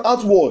look at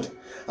outward.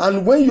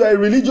 And when you are a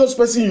religious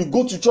person, you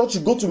go to church,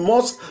 you go to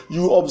mosque,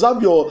 you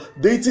observe your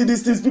deity,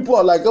 these things, people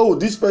are like, oh,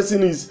 this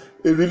person is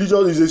a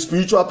religious, is a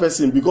spiritual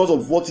person because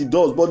of what he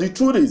does. But the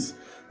truth is,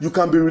 you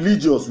can be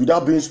religious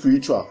without being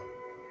spiritual.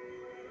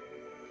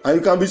 And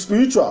you can be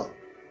spiritual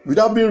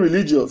without being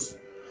religious.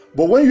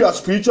 But when you are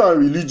spiritual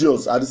and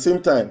religious at the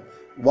same time,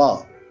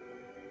 wow,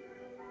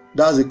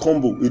 that's a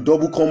combo, a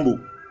double combo.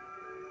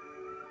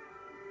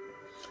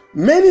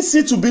 Many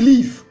see to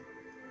believe.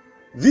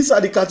 These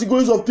are the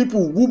categories of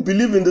people who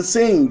believe in the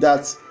saying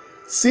that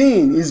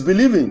seeing is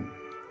believing.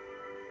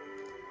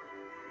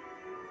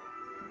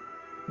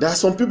 There are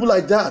some people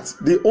like that.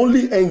 They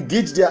only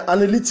engage their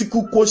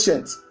analytical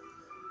quotient,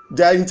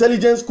 their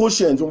intelligence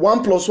quotient.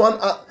 1 + 1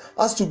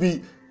 has to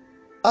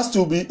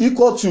be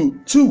equal to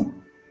 2.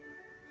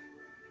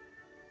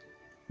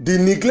 They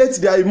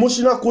neglect their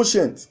emotional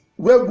quotient,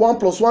 where 1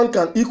 + 1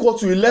 can equal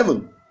to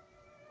 11.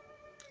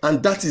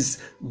 And that is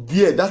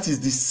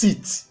the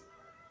seat.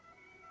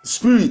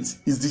 Spirit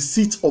is the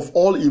seat of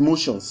all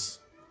emotions.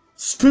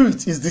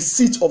 Spirit is the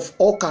seat of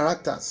all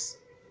characters.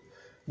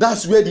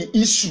 That's where the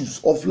issues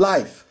of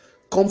life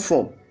come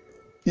from.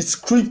 It's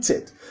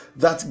scripted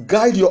that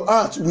guide your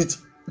heart with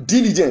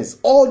diligence,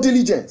 all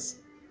diligence.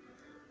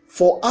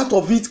 For out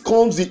of it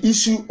comes the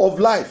issue of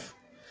life.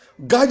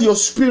 Guide your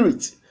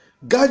spirit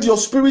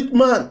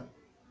man,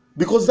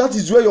 because that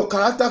is where your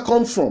character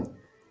comes from.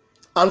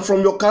 And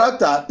from your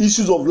character,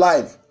 issues of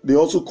life, they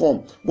also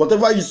come.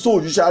 Whatever you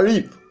sow, you shall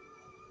reap.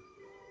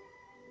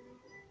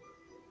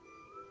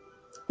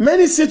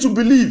 Many say to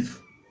believe,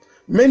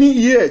 many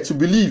hear to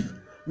believe,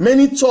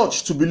 many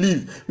touch to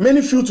believe,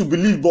 many feel to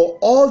believe, but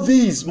all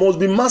these must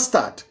be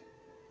mastered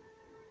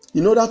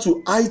in order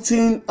to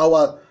heighten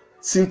our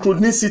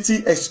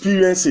synchronicity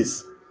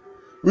experiences,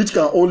 which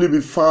can only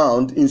be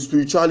found in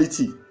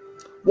spirituality.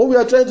 What we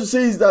are trying to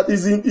say is that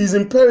it is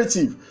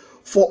imperative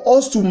for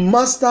us to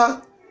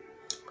master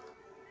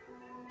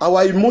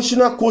our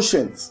emotional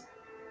quotient,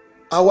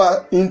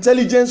 our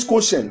intelligence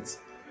quotient,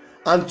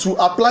 and to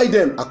apply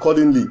them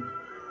accordingly.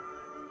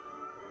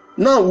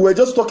 Now, we were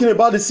just talking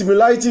about the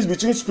similarities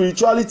between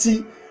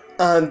spirituality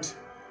and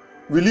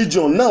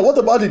religion. Now, what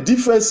about the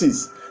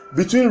differences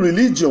between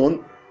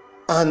religion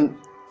and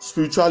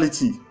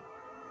spirituality?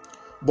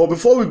 But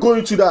before we go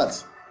into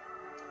that,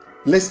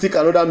 let's take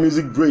another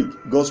music break,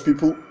 God's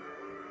people.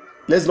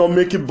 Let's not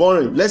make it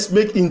boring. Let's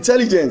make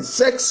intelligence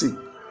sexy.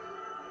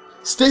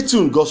 Stay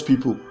tuned, God's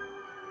people.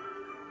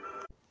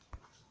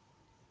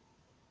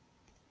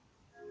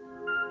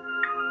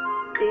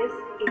 This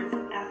is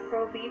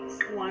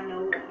Afrobeats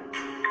 101.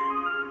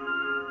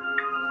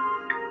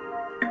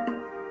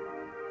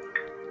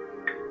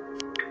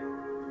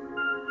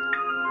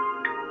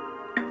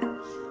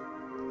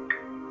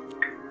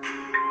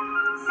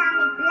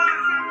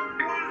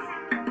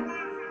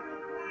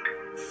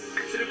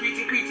 To the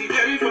pretty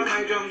girl from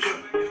my junction.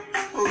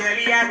 Oh,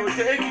 girlie, I will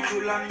take you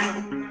to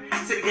London.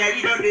 To the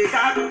girlie, don't they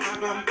talk of my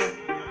bumper.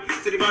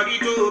 To the body,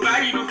 to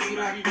body, don't feel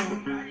random.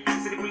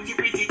 To the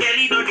pretty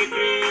girlie, don't they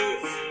play.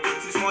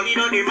 To small,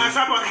 don't they mash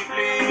up on the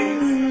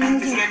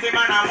place. Just get a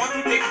man, I want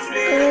to take his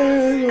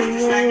place.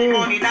 Just like the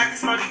money, that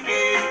is not the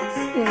case.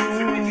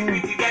 To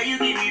pretty girl, you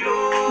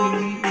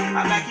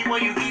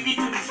you give it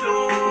to me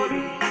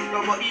slowly.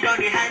 Somebody done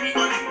the hand me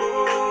on the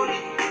body.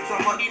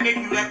 Somebody make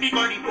you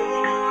everybody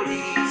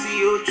body. See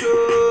you cho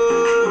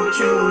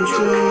cho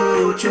cho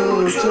cho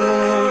cho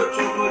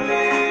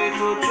chocolate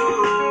cho cho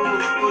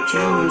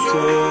cho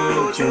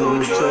cho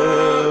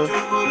cho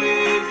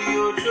chocolate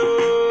you cho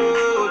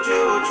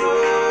cho cho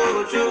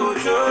cho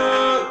cho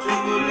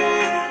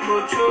chocolate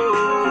cho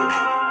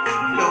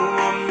low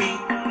on me.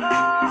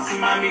 See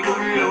mommy go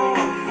low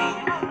on me.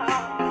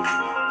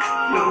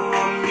 Low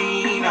on me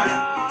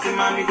now. See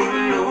mommy go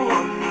low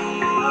on me.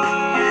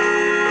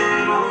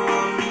 Yeah, low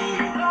on me.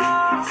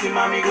 See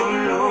mommy go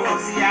low.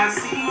 See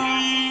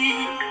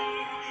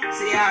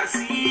I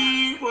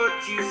see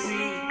what you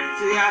see.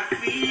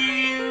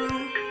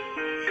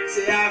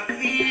 Say I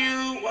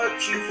feel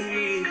what you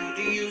feel.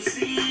 Do you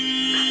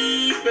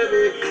see,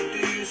 baby? Do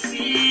you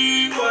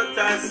see what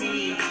I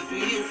see? Do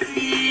you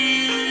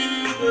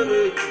feel,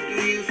 baby? Do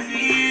you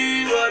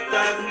feel what I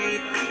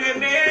feel? They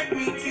make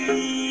me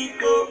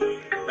think, oh,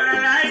 but I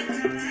like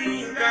to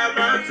think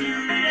about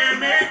you. They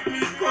make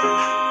me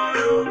call,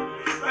 oh,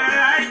 but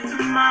I like to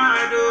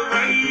mad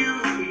over you.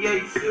 Yeah,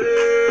 you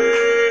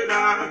say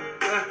that,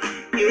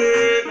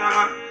 yeah,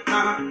 nah.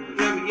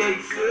 Yeah,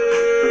 you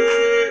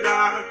say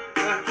that,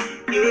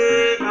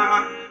 yeah,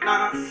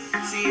 nah.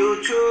 See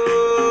you cho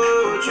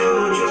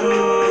cho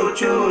cho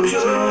cho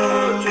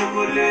cho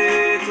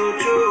chocolate cho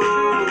cho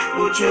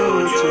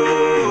cho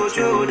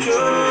cho cho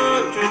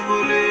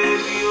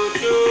chocolate you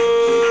cho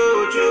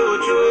cho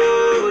cho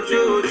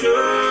cho cho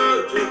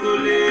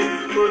chocolate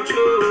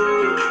cho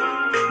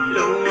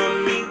low on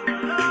me.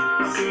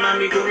 See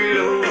mommy go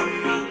low on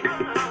me.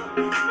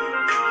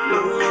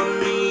 Low on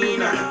me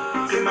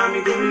now. See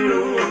mommy go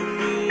low on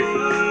me.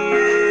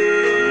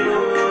 Yeah,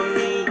 low on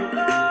me.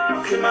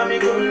 See mommy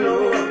go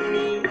low on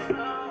me.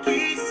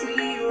 Kiss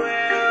me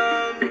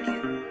well, make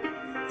you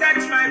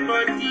touch my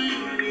body.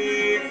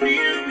 Yeah,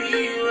 feel me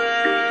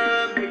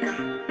well, make you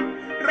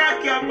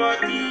rock your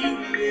body.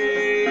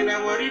 Yeah,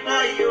 now worry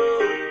about you.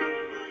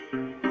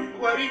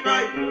 Worry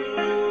about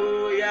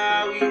you.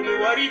 Yeah, we do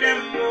worry them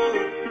more.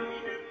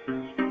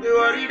 We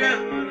worry them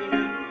more.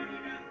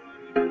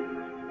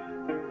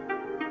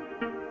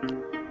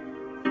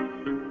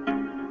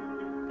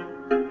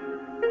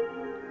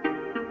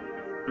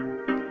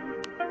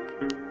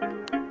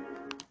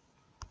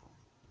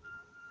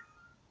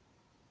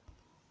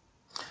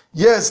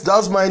 Yes,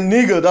 that's my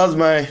nigga. That's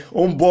my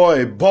own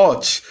boy,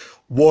 Butch,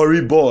 Worry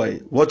Boy.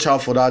 Watch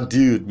out for that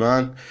dude,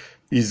 man.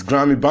 He's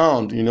Grammy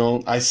bound, you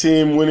know. I see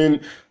him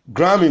winning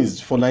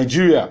Grammys for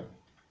Nigeria,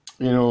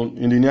 you know,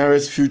 in the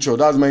nearest future.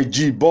 That's my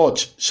G,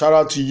 Butch. Shout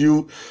out to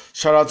you.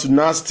 Shout out to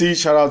Nasty.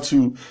 Shout out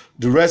to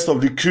the rest of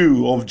the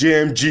crew of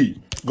JMG.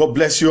 God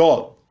bless you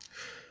all.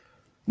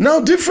 Now,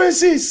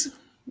 differences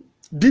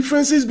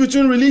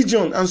between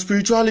religion and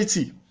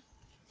spirituality.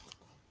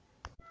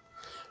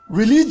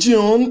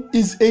 Religion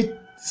is a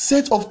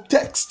set of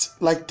texts,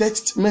 like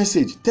text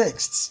message,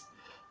 texts,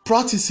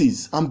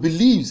 practices, and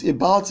beliefs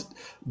about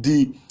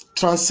the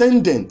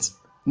transcendent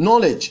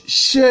knowledge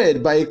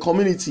shared by a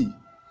community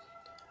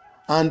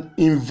and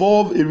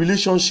involve a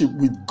relationship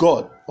with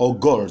God or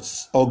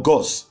gods.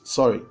 While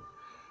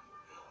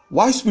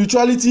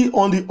spirituality,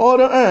 on the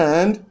other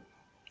hand,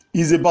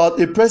 is about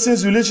a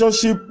person's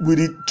relationship with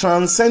the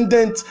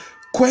transcendent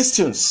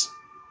questions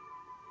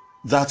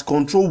that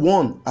control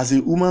one as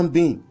a human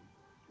being.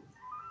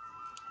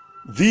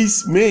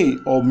 This may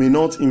or may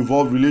not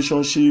involve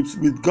relationships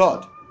with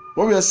God.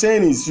 What we are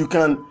saying is you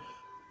can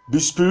be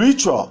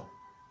spiritual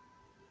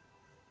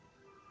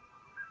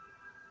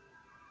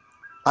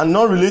and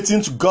not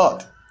relating to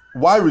God.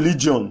 Why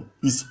religion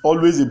is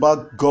always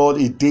about God,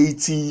 a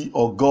deity,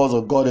 or gods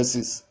or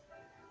goddesses.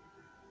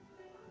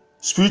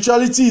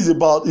 Spirituality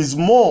is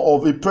more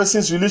of a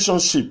person's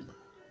relationship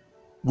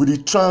with the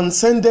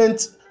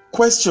transcendent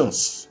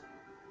questions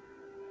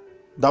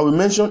that we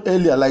mentioned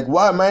earlier, like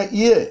why am I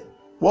here?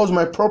 What's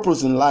my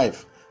purpose in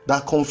life?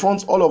 That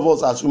confronts all of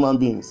us as human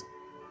beings.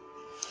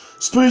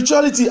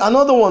 Spirituality,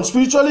 another one.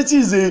 Spirituality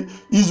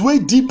is way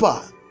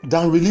deeper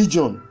than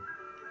religion,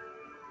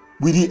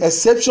 with the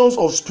exceptions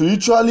of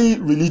spiritually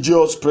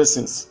religious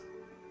persons.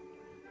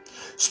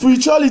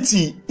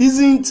 Spirituality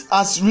isn't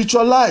as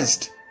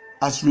ritualized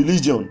as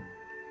religion.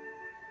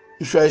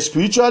 If you are a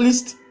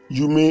spiritualist,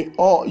 you may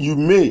or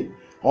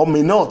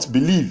may not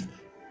believe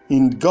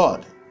in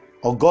God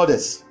or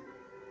goddess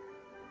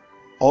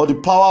or the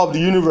power of the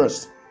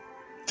universe.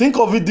 Think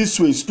of it this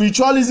way: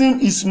 spiritualism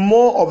is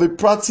more of a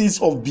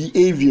practice of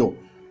behavior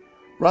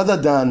rather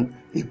than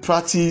a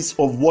practice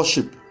of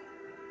worship.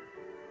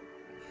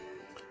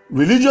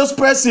 Religious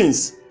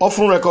persons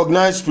often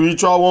recognize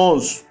spiritual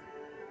ones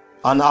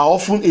and are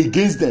often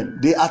against them.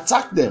 They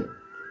attack them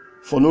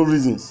for no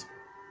reasons.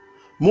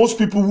 Most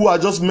people who are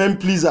just men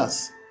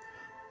pleasers,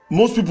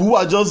 most people who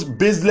are just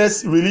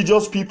baseless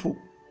religious people,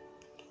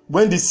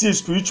 when they see a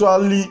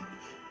spiritually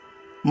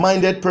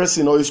minded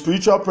person or a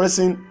spiritual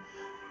person,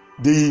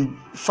 they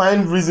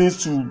find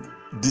reasons to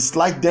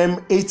dislike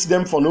them, hate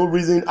them for no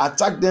reason,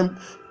 attack them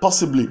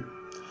possibly.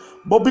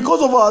 But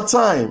because of our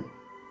time,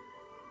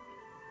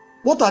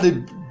 What are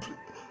the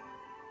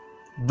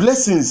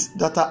blessings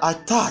that are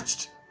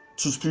attached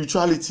to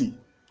spirituality?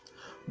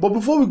 But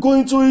before we go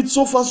into it,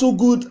 so far so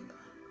good,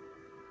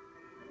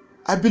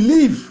 I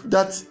believe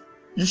that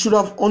you should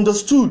have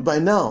understood by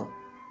now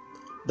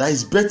that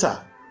it's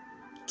better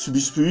to be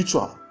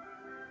spiritual.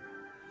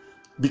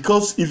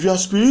 Because if you are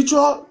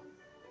spiritual,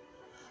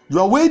 you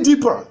are way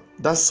deeper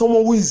than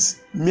someone who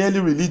is merely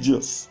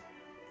religious.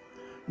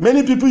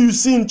 Many people you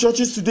see in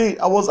churches today,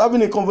 I was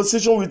having a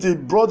conversation with a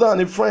brother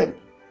and a friend.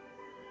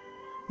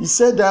 He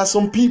said there are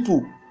some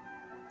people,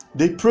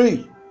 they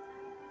pray,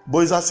 but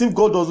it's as if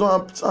God does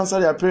not answer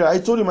their prayer. I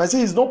told him, I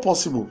said, it's not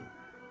possible.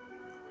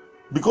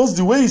 Because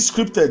the way it's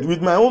scripted,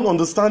 with my own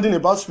understanding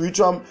about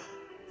spiritual,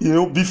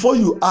 before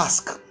you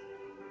ask,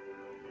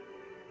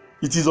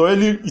 it is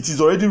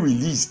already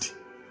released.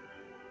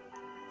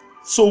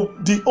 So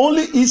the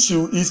only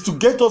issue is to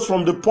get us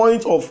from the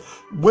point of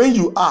when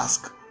you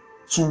ask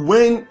to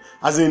when,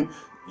 as in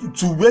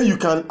to where you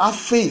can have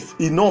faith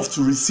enough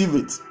to receive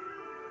it.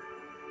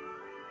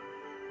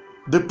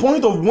 The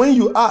point of when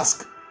you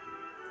ask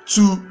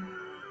to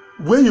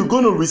when you're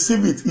going to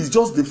receive it is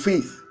just the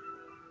faith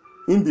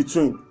in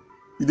between.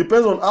 It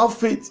depends on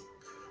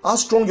how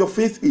strong your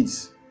faith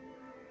is.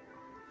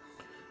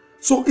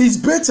 So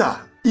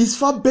it's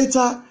far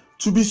better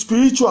to be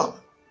spiritual.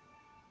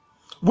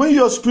 When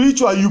you're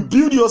spiritual, you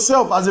build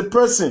yourself as a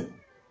person.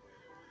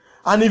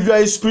 And if you're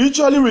a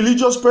spiritually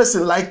religious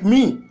person like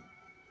me,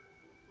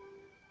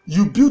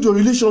 you build your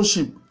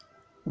relationship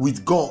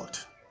with God.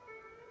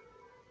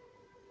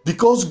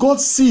 Because God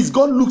sees,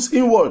 God looks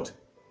inward.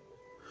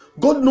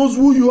 God knows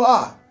who you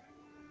are.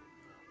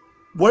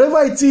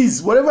 Whatever it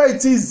is, whatever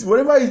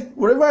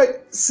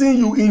sin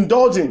you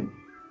indulge in,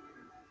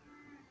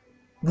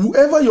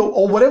 whatever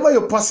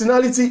your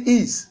personality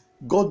is,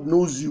 God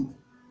knows you.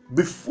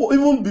 Before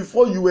your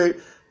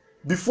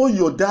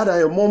dad and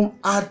your mom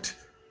had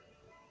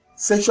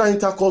sexual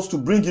intercourse to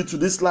bring you to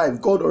this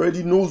life, God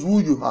already knows who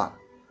you are.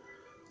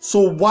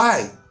 So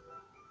why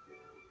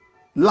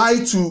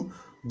lie to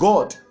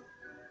God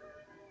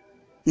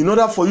in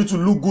order for you to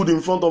look good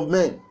in front of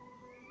men?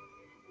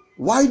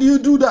 Why do you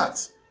do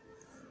that?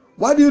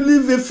 Why do you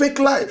live a fake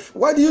life?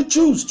 Why do you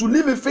choose to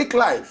live a fake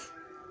life?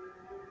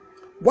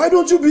 Why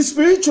don't you be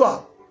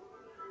spiritual?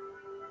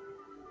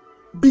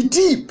 Be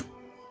deep.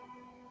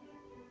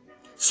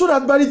 So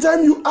that by the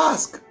time you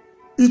ask,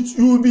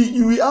 you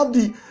will have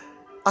the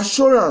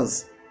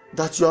assurance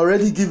that you are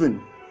already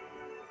given.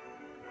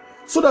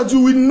 So that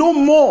you will know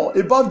more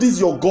about this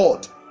your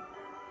God.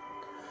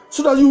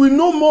 So that you will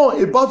know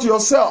more about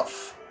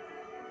yourself.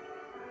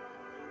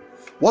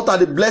 What are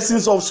the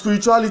blessings of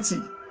spirituality?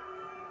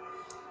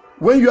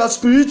 When you are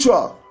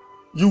spiritual,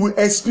 you will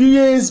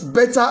experience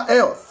better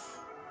health.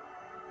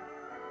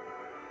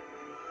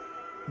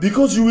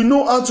 Because you will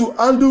know how to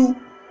handle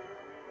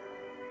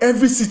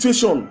every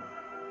situation,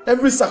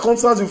 every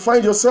circumstance you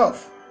find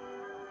yourself.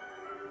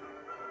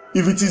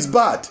 If it is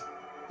bad,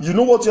 you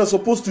know what you are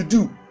supposed to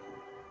do.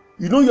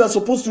 You know you are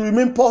supposed to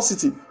remain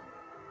positive.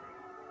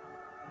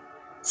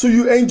 So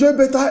you enjoy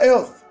better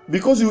health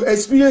because you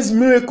experience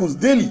miracles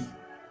daily.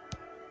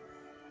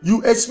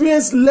 You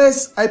experience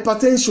less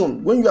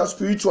hypertension when you are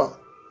spiritual.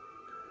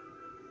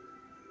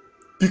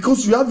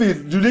 Because you have a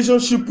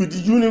relationship with the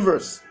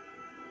universe.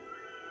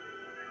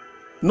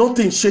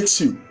 Nothing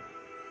shakes you.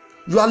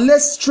 You are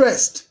less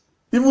stressed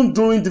even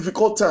during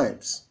difficult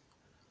times.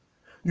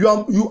 You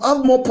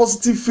have more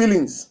positive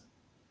feelings.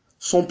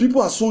 Some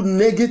people are so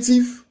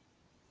negative.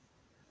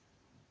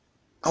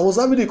 I was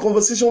having a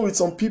conversation with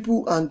some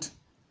people and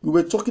we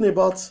were talking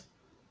about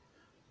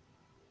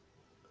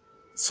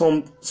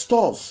some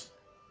stores.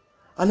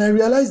 And I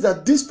realized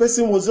that this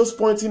person was just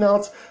pointing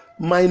out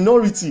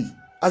minority,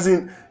 as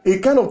in a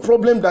kind of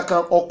problem that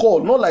can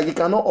occur. Not like it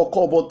cannot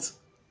occur, but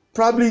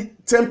probably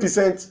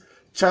 10%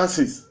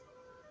 chances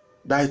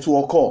that it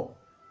will occur.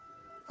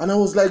 And I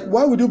was like,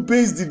 why would you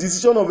base the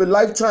decision of a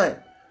lifetime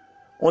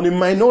on a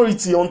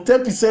minority, on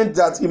 10%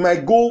 that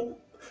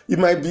it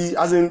might be,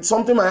 as in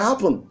something might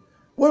happen?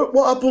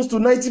 What happens to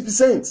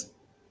 90%?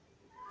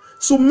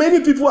 So many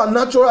people are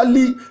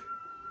naturally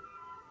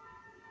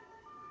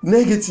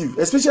negative,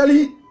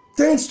 especially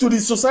thanks to the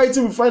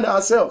society we find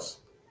ourselves.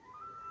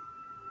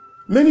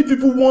 Many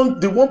people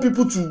want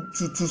people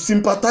to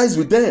sympathize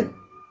with them.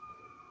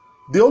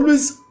 They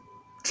always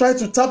try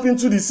to tap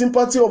into the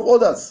sympathy of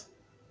others.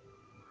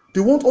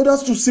 They want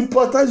others to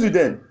sympathize with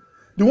them.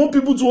 They want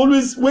people to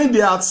always, when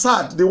they are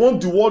sad, they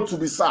want the world to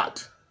be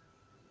sad.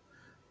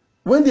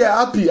 When they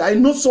are happy, I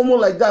know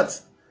someone like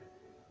that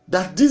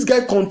this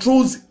guy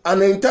controls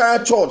an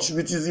entire church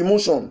with his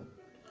emotion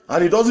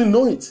and he doesn't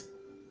know it.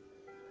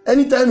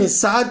 Anytime he's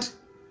sad, as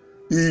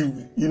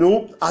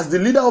the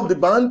leader of the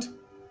band,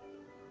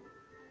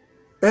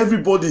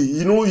 everybody,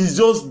 he's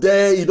just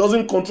there. He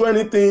doesn't control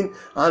anything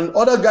and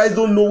other guys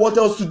don't know what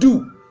else to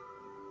do.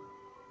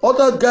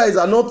 Other guys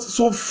are not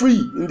so free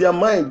in their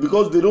mind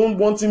because they don't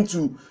want him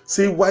to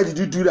say, why did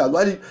you do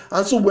that?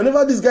 And so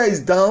whenever this guy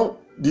is down,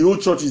 the whole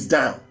church is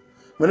down.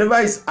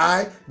 Whenever he's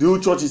high, the whole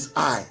church is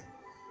high.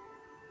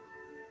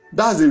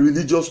 That's a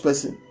religious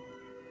person.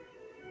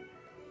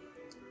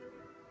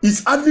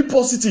 It's hardly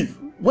positive.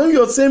 When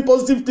you're saying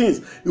positive things,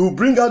 it will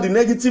bring out the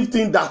negative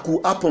thing that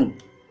could happen.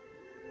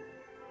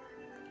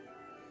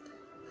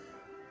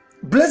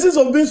 Blessings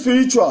of being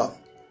spiritual,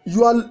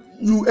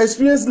 you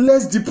experience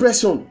less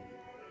depression.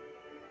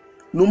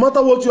 No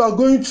matter what you are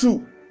going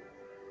through,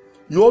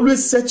 you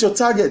always set your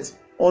target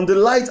on the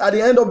light at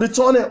the end of the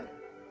tunnel.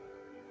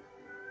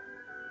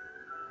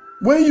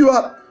 When you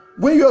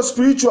are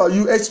spiritual,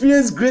 you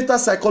experience greater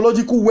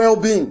psychological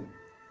well-being.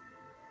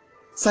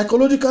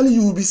 Psychologically,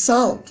 you will be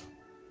sound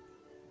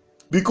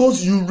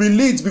because you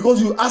relate,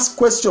 because you ask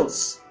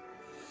questions,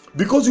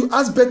 because you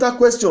ask better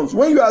questions.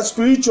 When you are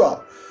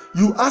spiritual,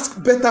 you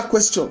ask better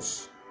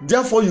questions.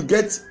 Therefore, you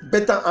get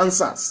better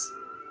answers.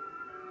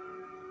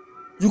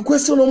 You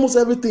question almost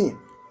everything.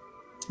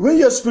 When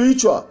you are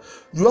spiritual,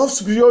 you have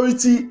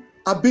superiority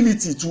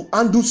ability to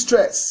handle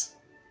stress.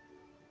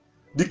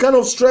 The kind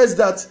of stress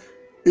that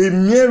a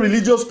mere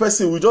religious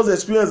person will just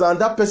experience and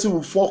that person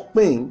will fall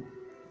pain.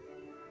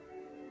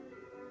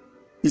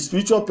 A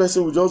spiritual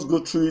person will just go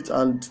through it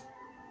and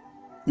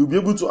you'll be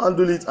able to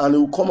handle it and it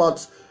will come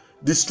out.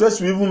 The stress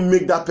will even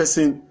make that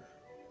person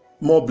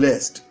more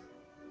blessed.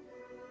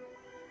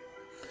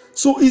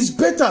 So it's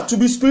better to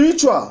be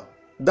spiritual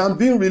than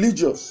being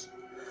religious.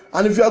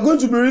 And if you are going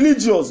to be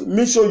religious,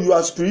 make sure you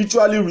are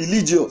spiritually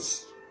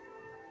religious.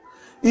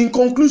 In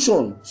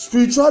conclusion,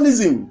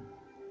 spiritualism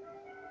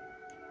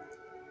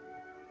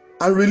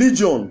and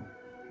religion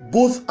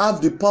both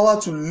have the power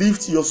to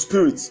lift your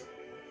spirit,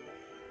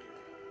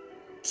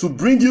 to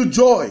bring you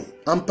joy,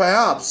 and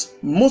perhaps,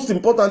 most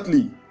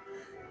importantly,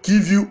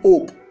 give you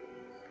hope.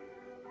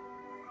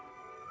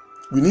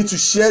 We need to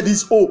share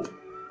this hope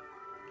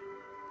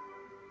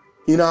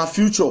in our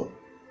future.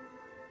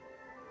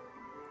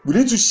 We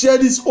need to share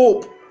this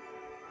hope.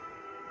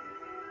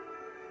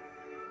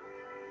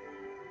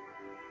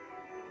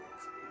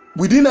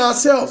 Within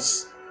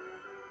ourselves.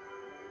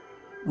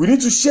 We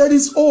need to share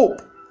this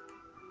hope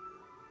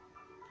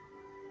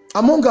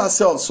among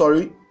ourselves,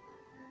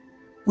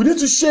 We need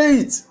to share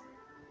it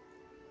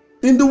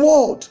in the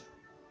world.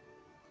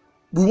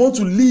 We want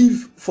to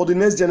live for the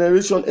next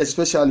generation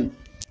especially.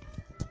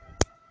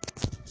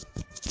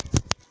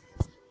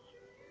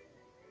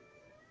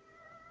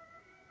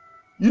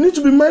 You need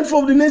to be mindful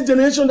of the next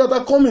generation that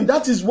are coming.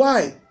 That is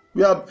why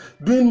we are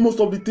doing most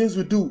of the things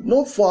we do.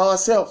 Not for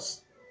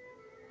ourselves,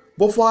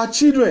 but for our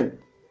children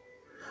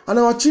and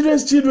our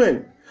children's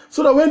children.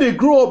 So that when they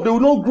grow up, they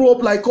will not grow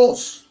up like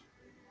us.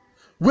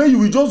 Where you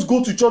will just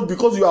go to church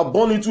because you are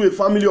born into a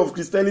family of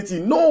Christianity.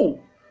 No.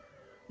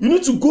 You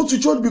need to go to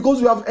church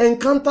because you have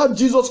encountered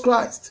Jesus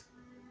Christ.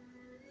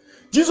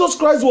 Jesus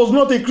Christ was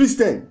not a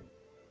Christian.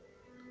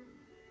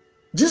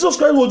 Jesus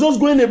Christ was just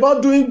going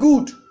about doing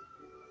good.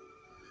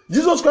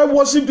 Jesus Christ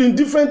worshipped in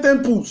different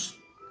temples.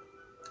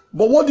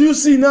 But what do you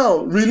see now?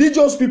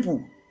 Religious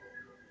people.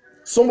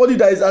 Somebody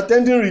that is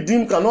attending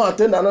Redeem cannot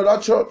attend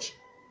another church.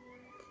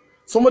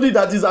 Somebody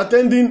that is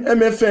attending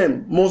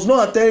MFM must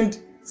not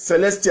attend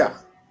Celestia.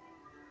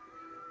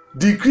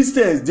 The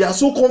Christians, they are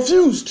so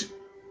confused.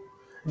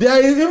 They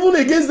are even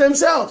against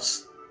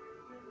themselves.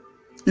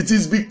 It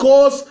is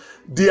because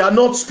they are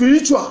not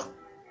spiritual.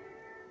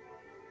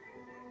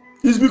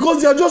 It's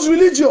because they are just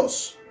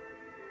religious.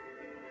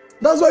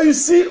 That's why you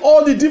see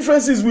all the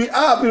differences we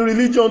have in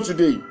religion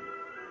today.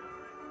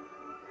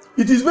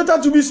 It is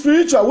better to be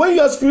spiritual. When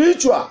you are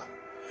spiritual,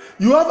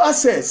 you have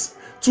access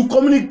to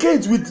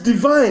communicate with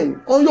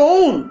divine on your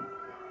own.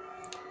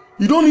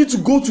 You don't need to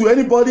go to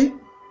anybody.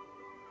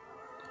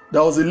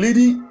 There was a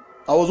lady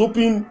I was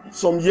hoping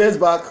some years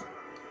back.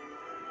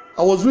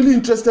 I was really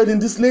interested in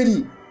this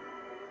lady.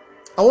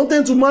 I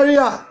wanted to marry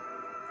her.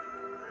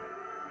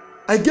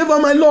 I gave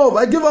her my love.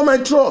 I gave her my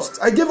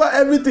trust. I gave her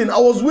everything. I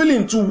was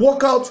willing to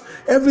work out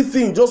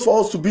everything just for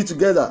us to be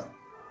together.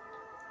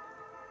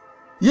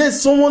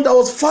 Yes, someone that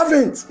was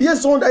fervent.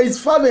 Yes, someone that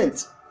is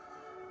fervent.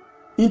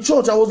 In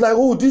church, I was like,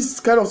 oh, this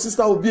kind of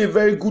sister will be a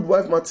very good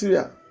wife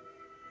material.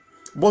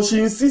 But she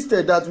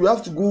insisted that we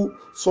have to go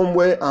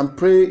somewhere and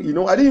pray. You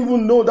know, I didn't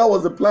even know that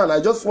was the plan. I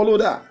just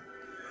followed her.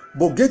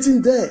 But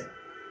getting there,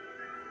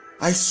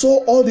 I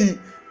saw all the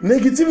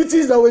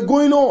negativities that were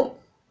going on.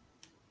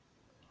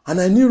 And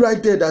I knew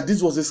right there that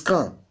this was a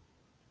scam.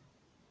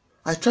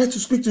 I tried to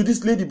speak to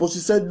this lady, but she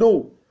said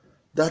no,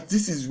 that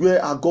this is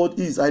where our God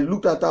is. I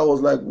looked at her, I was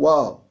like,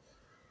 wow.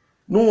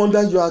 No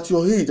wonder you are at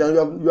your age and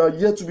you are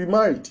yet to be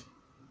married.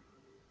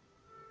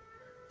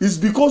 It's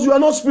because you are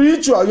not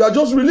spiritual, you are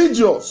just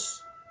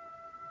religious.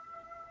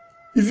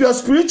 If you are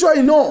spiritual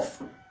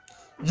enough,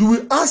 you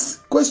will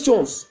ask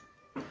questions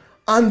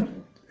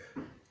and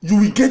you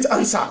will get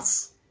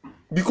answers.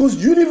 Because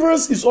the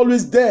universe is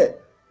always there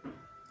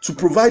to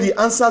provide the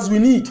answers we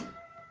need.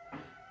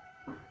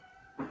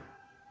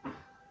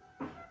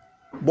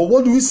 But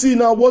what do we see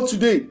in our world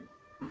today?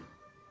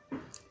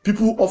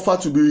 People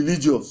offer to be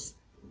religious,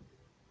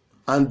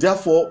 and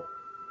therefore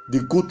they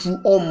go through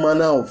all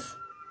manner of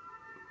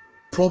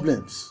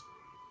problems.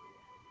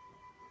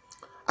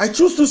 I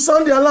choose to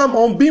sound the alarm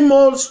on being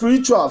more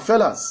spiritual,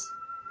 fellas.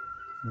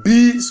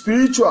 Be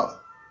spiritual.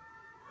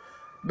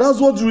 That's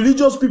what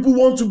religious people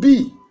want to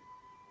be.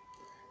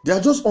 They are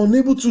just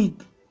unable to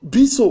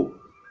be so.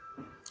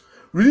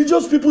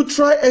 Religious people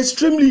try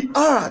extremely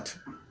hard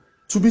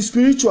to be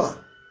spiritual.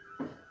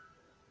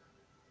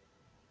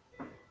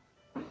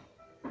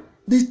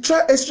 They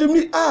try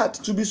extremely hard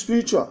to be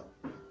spiritual.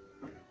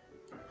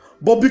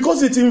 But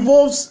because it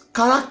involves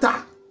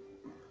character,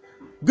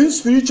 being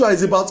spiritual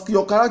is about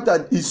your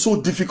character, is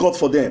so difficult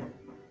for them.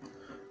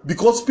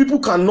 Because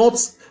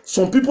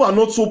some people are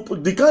not so,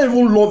 they can't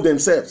even love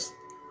themselves,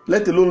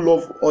 let alone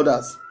love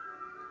others.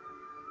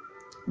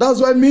 That's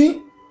why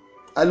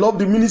I love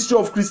the ministry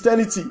of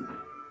Christianity.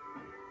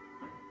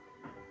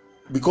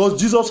 Because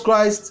Jesus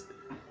Christ,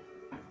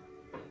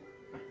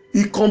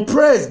 he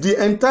compressed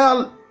the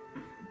entire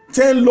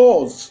 10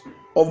 laws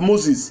of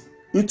Moses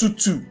into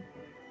 2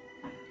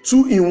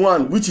 in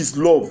 1, which is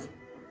love.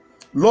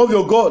 Love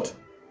your God,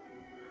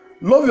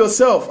 love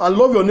yourself, and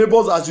love your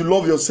neighbors as you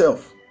love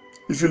yourself.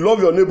 If you love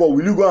your neighbor,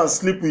 will you go and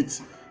sleep with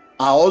her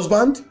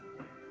husband?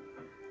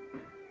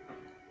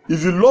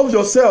 If you love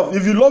yourself,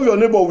 if you love your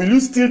neighbor, will you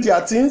steal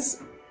their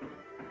things?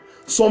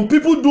 Some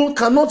people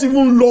cannot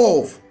even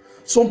love.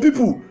 Some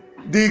people,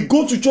 they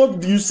go to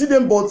church, you see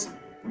them, but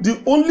the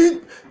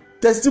only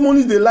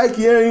testimony they like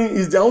hearing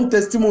is their own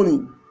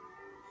testimony.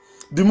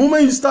 The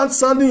moment you start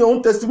sounding your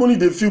own testimony,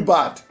 they feel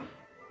bad.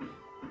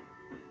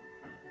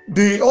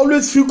 They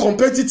always feel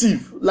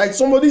competitive, like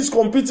somebody is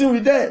competing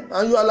with them,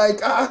 and you are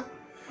like,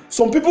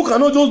 Some people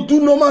cannot just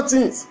do normal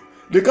things.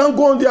 They can't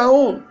go on their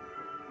own.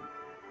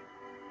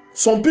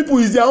 Some people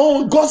is their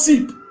own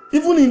gossip.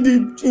 Even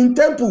in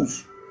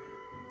temples,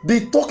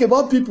 they talk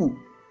about people.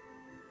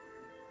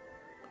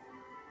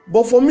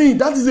 But for me,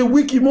 that is a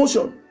weak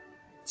emotion.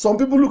 Some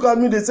people look at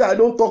me, they say, I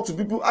don't talk to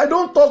people. I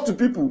don't talk to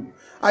people.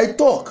 I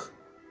talk.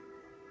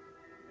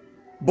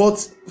 But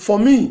for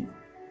me,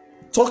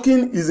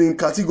 talking is in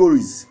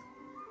categories.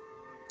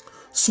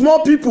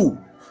 Small people,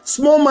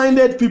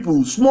 small-minded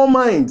people, small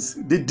minds,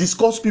 they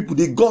discuss people,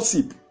 they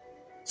gossip.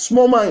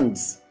 Small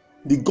minds,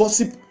 they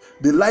gossip,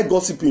 they like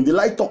gossiping, they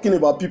like talking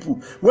about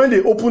people. When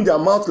they open their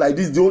mouth like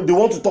this, they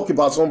want to talk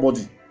about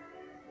somebody.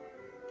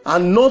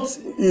 And not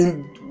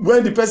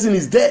when the person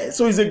is there.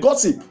 So it's a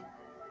gossip.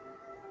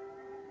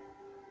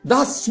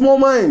 That's small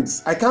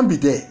minds. I can't be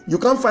there. You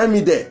can't find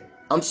me there.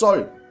 I'm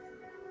sorry.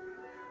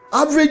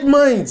 Average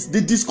minds,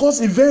 they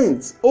discuss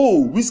events.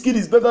 Oh, Wizkid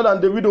is better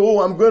than Davido.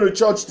 Oh, I'm going to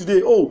church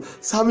today. Oh,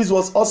 service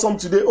was awesome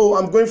today. Oh,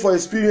 I'm going for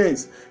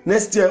experience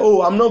next year.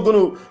 Oh, I'm not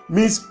going to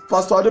miss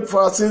Pastor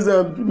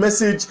Adefarasing's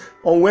message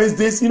on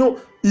Wednesdays.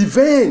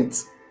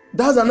 Events.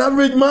 That's an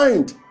average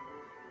mind.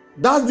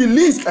 That's the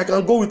least I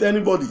can go with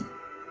anybody.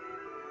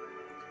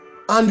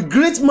 And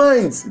great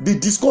minds, they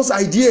discuss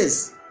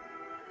ideas.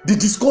 They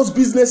discuss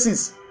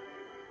businesses.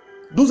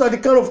 Those are the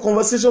kind of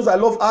conversations I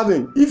love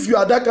having. If you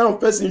are that kind of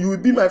person, you will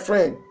be my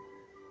friend.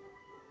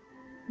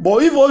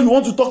 But if all you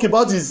want to talk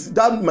about is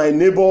that my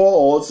neighbor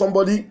or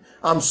somebody,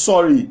 I'm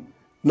sorry.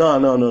 No.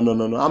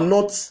 I'm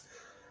not.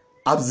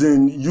 As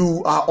in,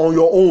 you are on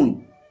your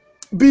own.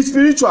 Be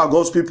spiritual,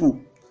 God's people.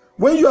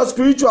 When you are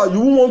spiritual,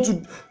 you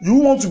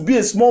want to be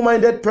a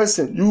small-minded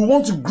person. You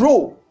want to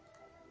grow.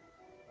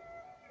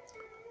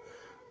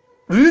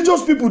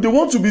 Religious people, they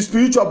want to be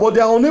spiritual, but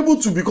they are unable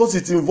to because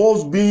it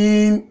involves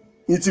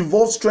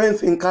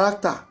strength in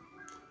character.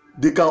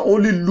 They can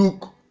only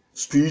look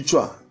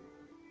spiritual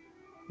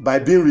by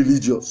being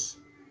religious.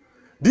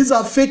 These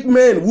are fake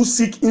men who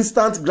seek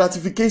instant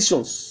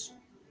gratifications,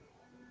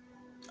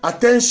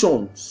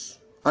 attentions,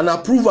 and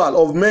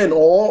approval of men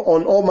or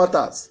on all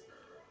matters.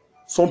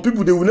 Some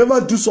people, they will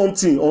never do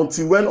something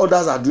until when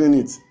others are doing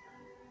it.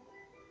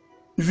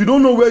 If you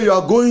don't know where you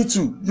are going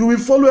to, you will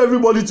follow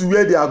everybody to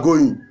where they are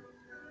going.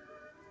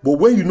 But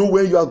when you know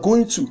where you are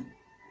going to,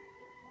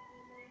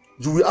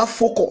 you will have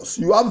focus,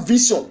 you have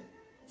vision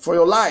for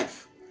your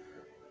life.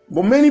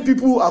 But many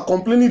people are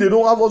complaining they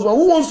don't have husband.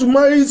 Who wants to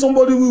marry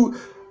somebody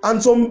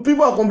and some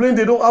people are complaining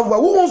they don't have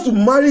wife. Who wants to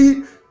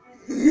marry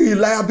a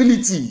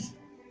liability?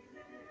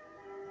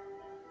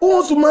 Who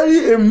wants to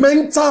marry a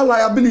mental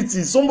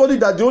liability? Somebody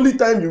that the only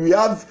time you will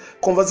have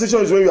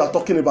conversation is when you are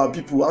talking about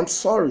people. I'm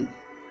sorry.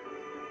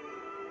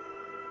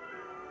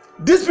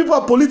 These people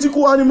are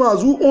political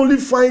animals who only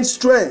find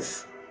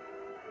strength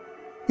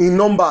in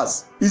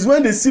numbers. It's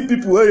when they see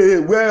people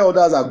where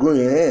others are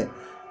going.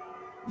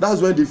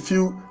 That's when they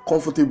feel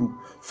comfortable,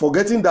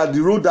 forgetting that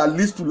the road that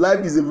leads to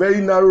life is a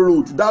very narrow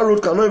road. That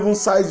road cannot even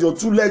size your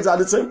 2 legs at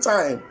the same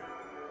time.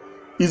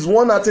 It's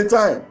one at a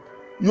time.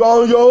 You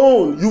are on your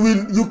own.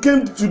 You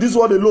came to this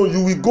world alone.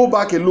 You will go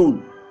back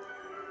alone.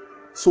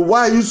 So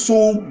why are you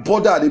so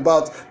bothered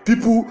about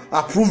people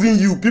approving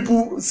you,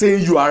 people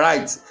saying you are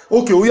right?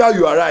 Okay, you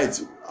are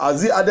right.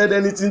 Has it added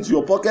anything to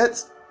your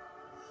pocket?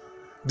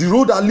 The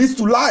road that leads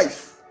to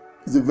life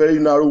is a very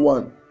narrow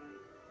one.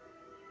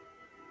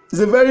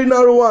 It's a very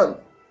narrow one.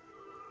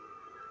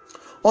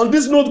 On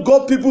this note,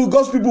 God's people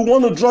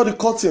want to draw the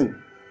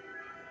curtain.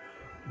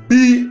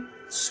 Be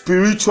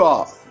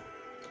spiritual.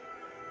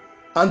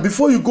 And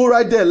before you go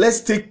right there,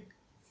 let's take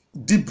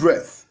deep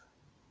breath.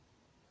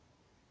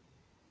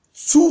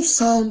 2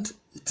 sound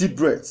deep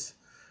breaths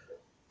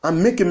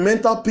and make a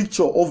mental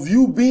picture of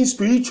you being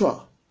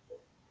spiritual.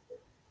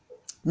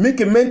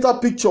 Make a mental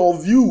picture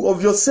of you,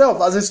 of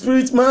yourself as a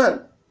spirit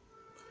man.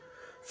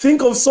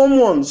 Think of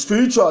someone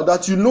spiritual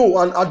that you know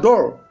and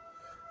adore,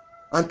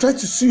 and try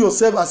to see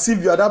yourself as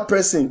if you are that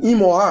person,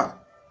 him or her.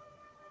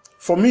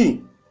 For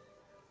me,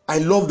 I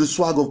love the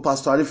swag of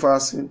Pastor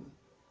Adefarasin.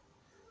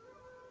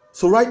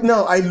 So right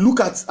now, I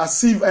look at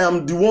as if I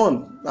am the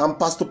one, I'm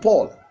Pastor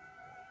Paul,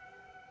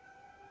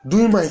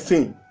 doing my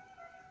thing,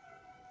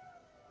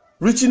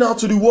 reaching out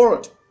to the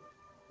world,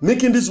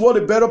 making this world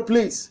a better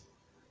place.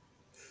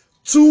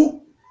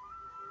 2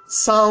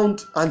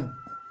 sound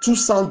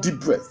deep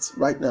breaths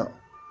right now.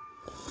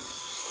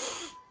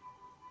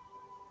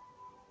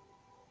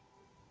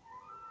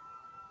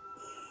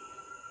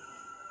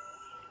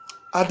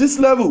 At this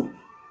level,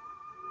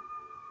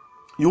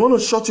 you want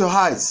to shut your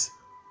eyes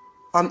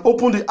and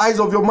open the eyes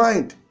of your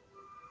mind.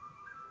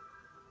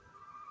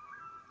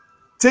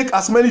 Take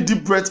as many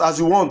deep breaths as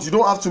you want. You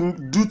don't have to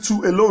do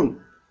 2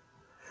 alone.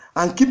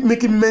 And keep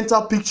making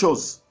mental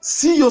pictures.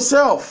 See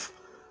yourself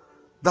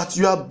that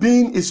you are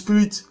being a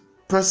spirit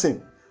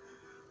person.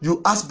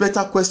 You ask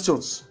better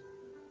questions.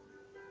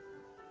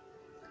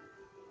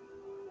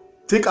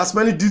 Take as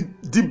many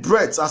deep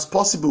breaths as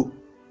possible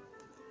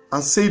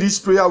and say this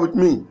prayer with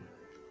me.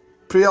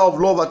 Prayer of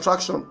love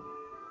attraction.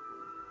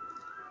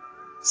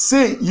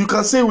 You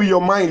can say with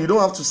your mind. You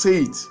don't have to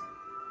say it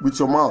with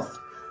your mouth.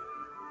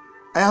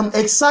 I am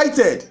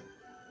excited.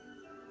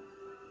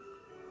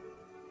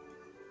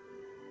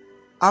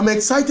 I'm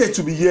excited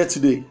to be here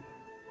today.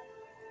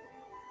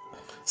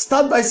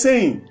 Start by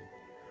saying,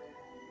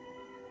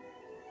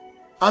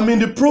 I'm in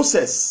the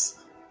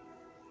process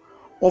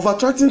of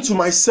attracting to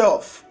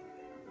myself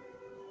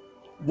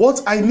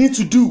what I need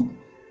to do,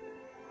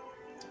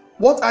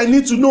 what I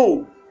need to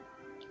know,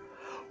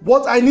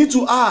 what I need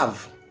to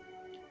have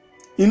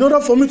in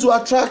order for me to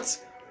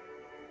attract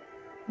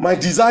my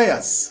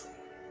desires.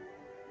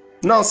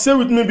 Now say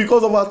with me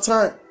because of our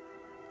time.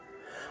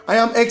 I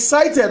am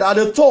excited at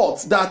the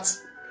thought that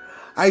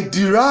I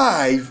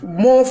derive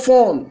more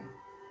fun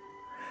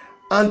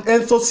and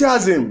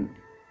enthusiasm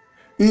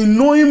in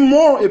knowing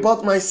more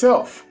about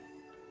myself.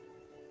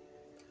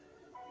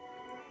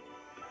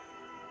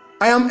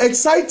 I am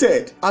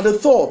excited at the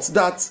thought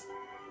that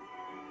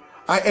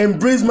I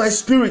embrace my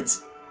spirit,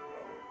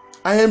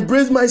 I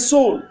embrace my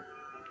soul,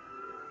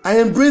 I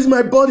embrace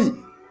my body.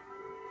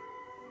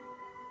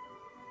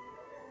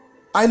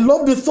 I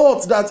love the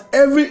thought that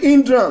every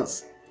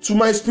hindrance to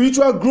my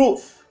spiritual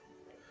growth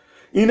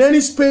in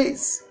any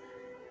space,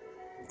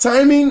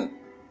 timing,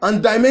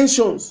 and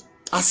dimensions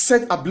are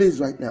set ablaze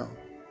right now.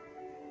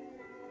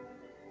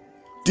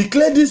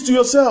 Declare this to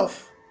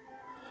yourself.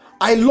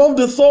 I love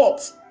the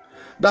thought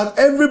that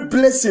every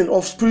blessing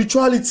of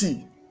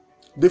spirituality,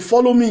 they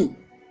follow me.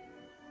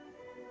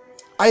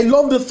 I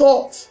love the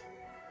thought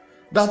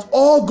that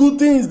all good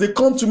things, they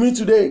come to me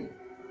today.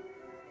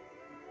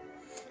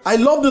 I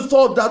love the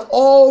thought that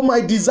all my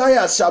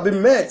desires shall be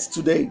met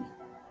today.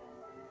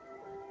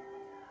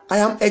 I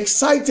am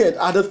excited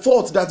at the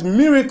thought that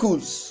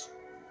miracles,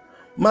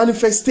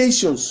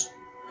 manifestations,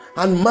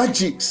 and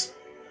magics,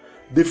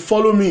 they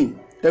follow me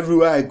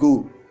everywhere I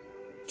go,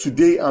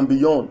 today and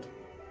beyond.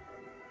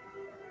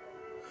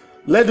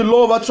 Let the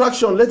law of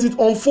attraction, let it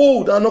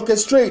unfold and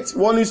orchestrate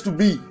what needs to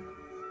be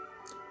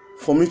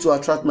for me to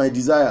attract my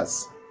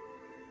desires.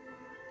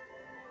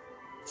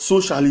 So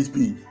shall it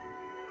be.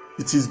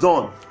 It is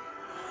done.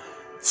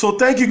 So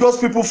thank you, God's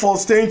people, for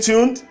staying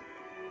tuned.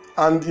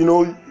 And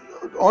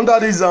under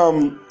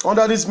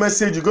this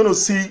message, you're going to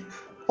see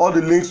all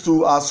the links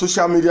to our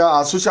social media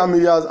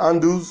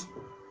handles,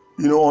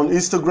 on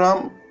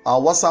Instagram, our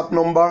WhatsApp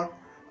number,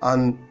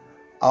 and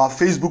our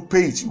Facebook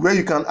page, where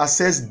you can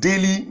access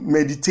daily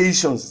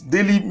meditations,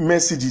 daily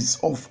messages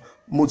of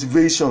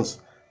motivations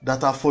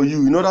that are for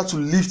you in order to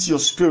lift your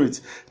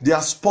spirit. They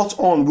are spot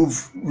on.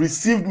 We've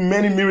received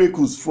many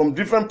miracles from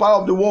different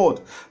parts of the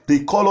world. They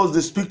call us, they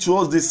speak to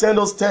us, they send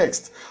us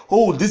text.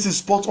 Oh, this is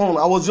spot on.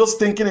 I was just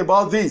thinking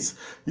about this.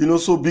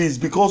 So it's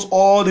because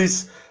all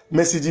these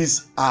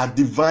messages are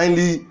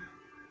divinely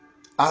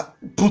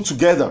put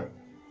together.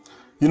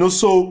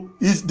 So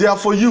they are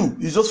for you.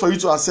 It's just for you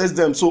to access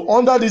them. So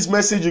under this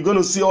message, you're going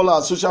to see all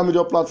our social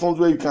media platforms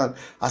where you can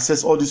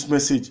access all this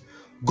message.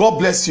 God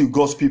bless you,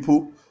 God's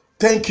people.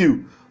 Thank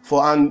you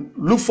and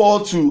look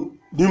forward to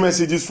new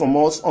messages from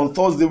us on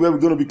Thursday, where we're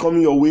going to be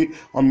coming your way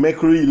on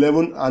Mercury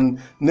 11, and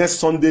next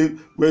Sunday,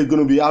 where we're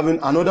going to be having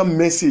another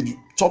message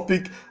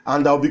topic,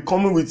 and I'll be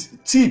coming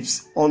with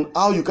tips on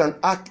how you can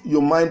act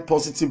your mind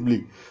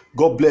positively.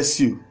 God bless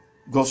you,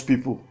 God's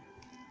people.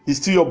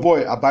 It's still your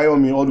boy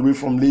Abayomi, all the way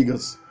from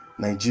Lagos,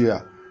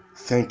 Nigeria.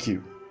 Thank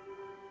you.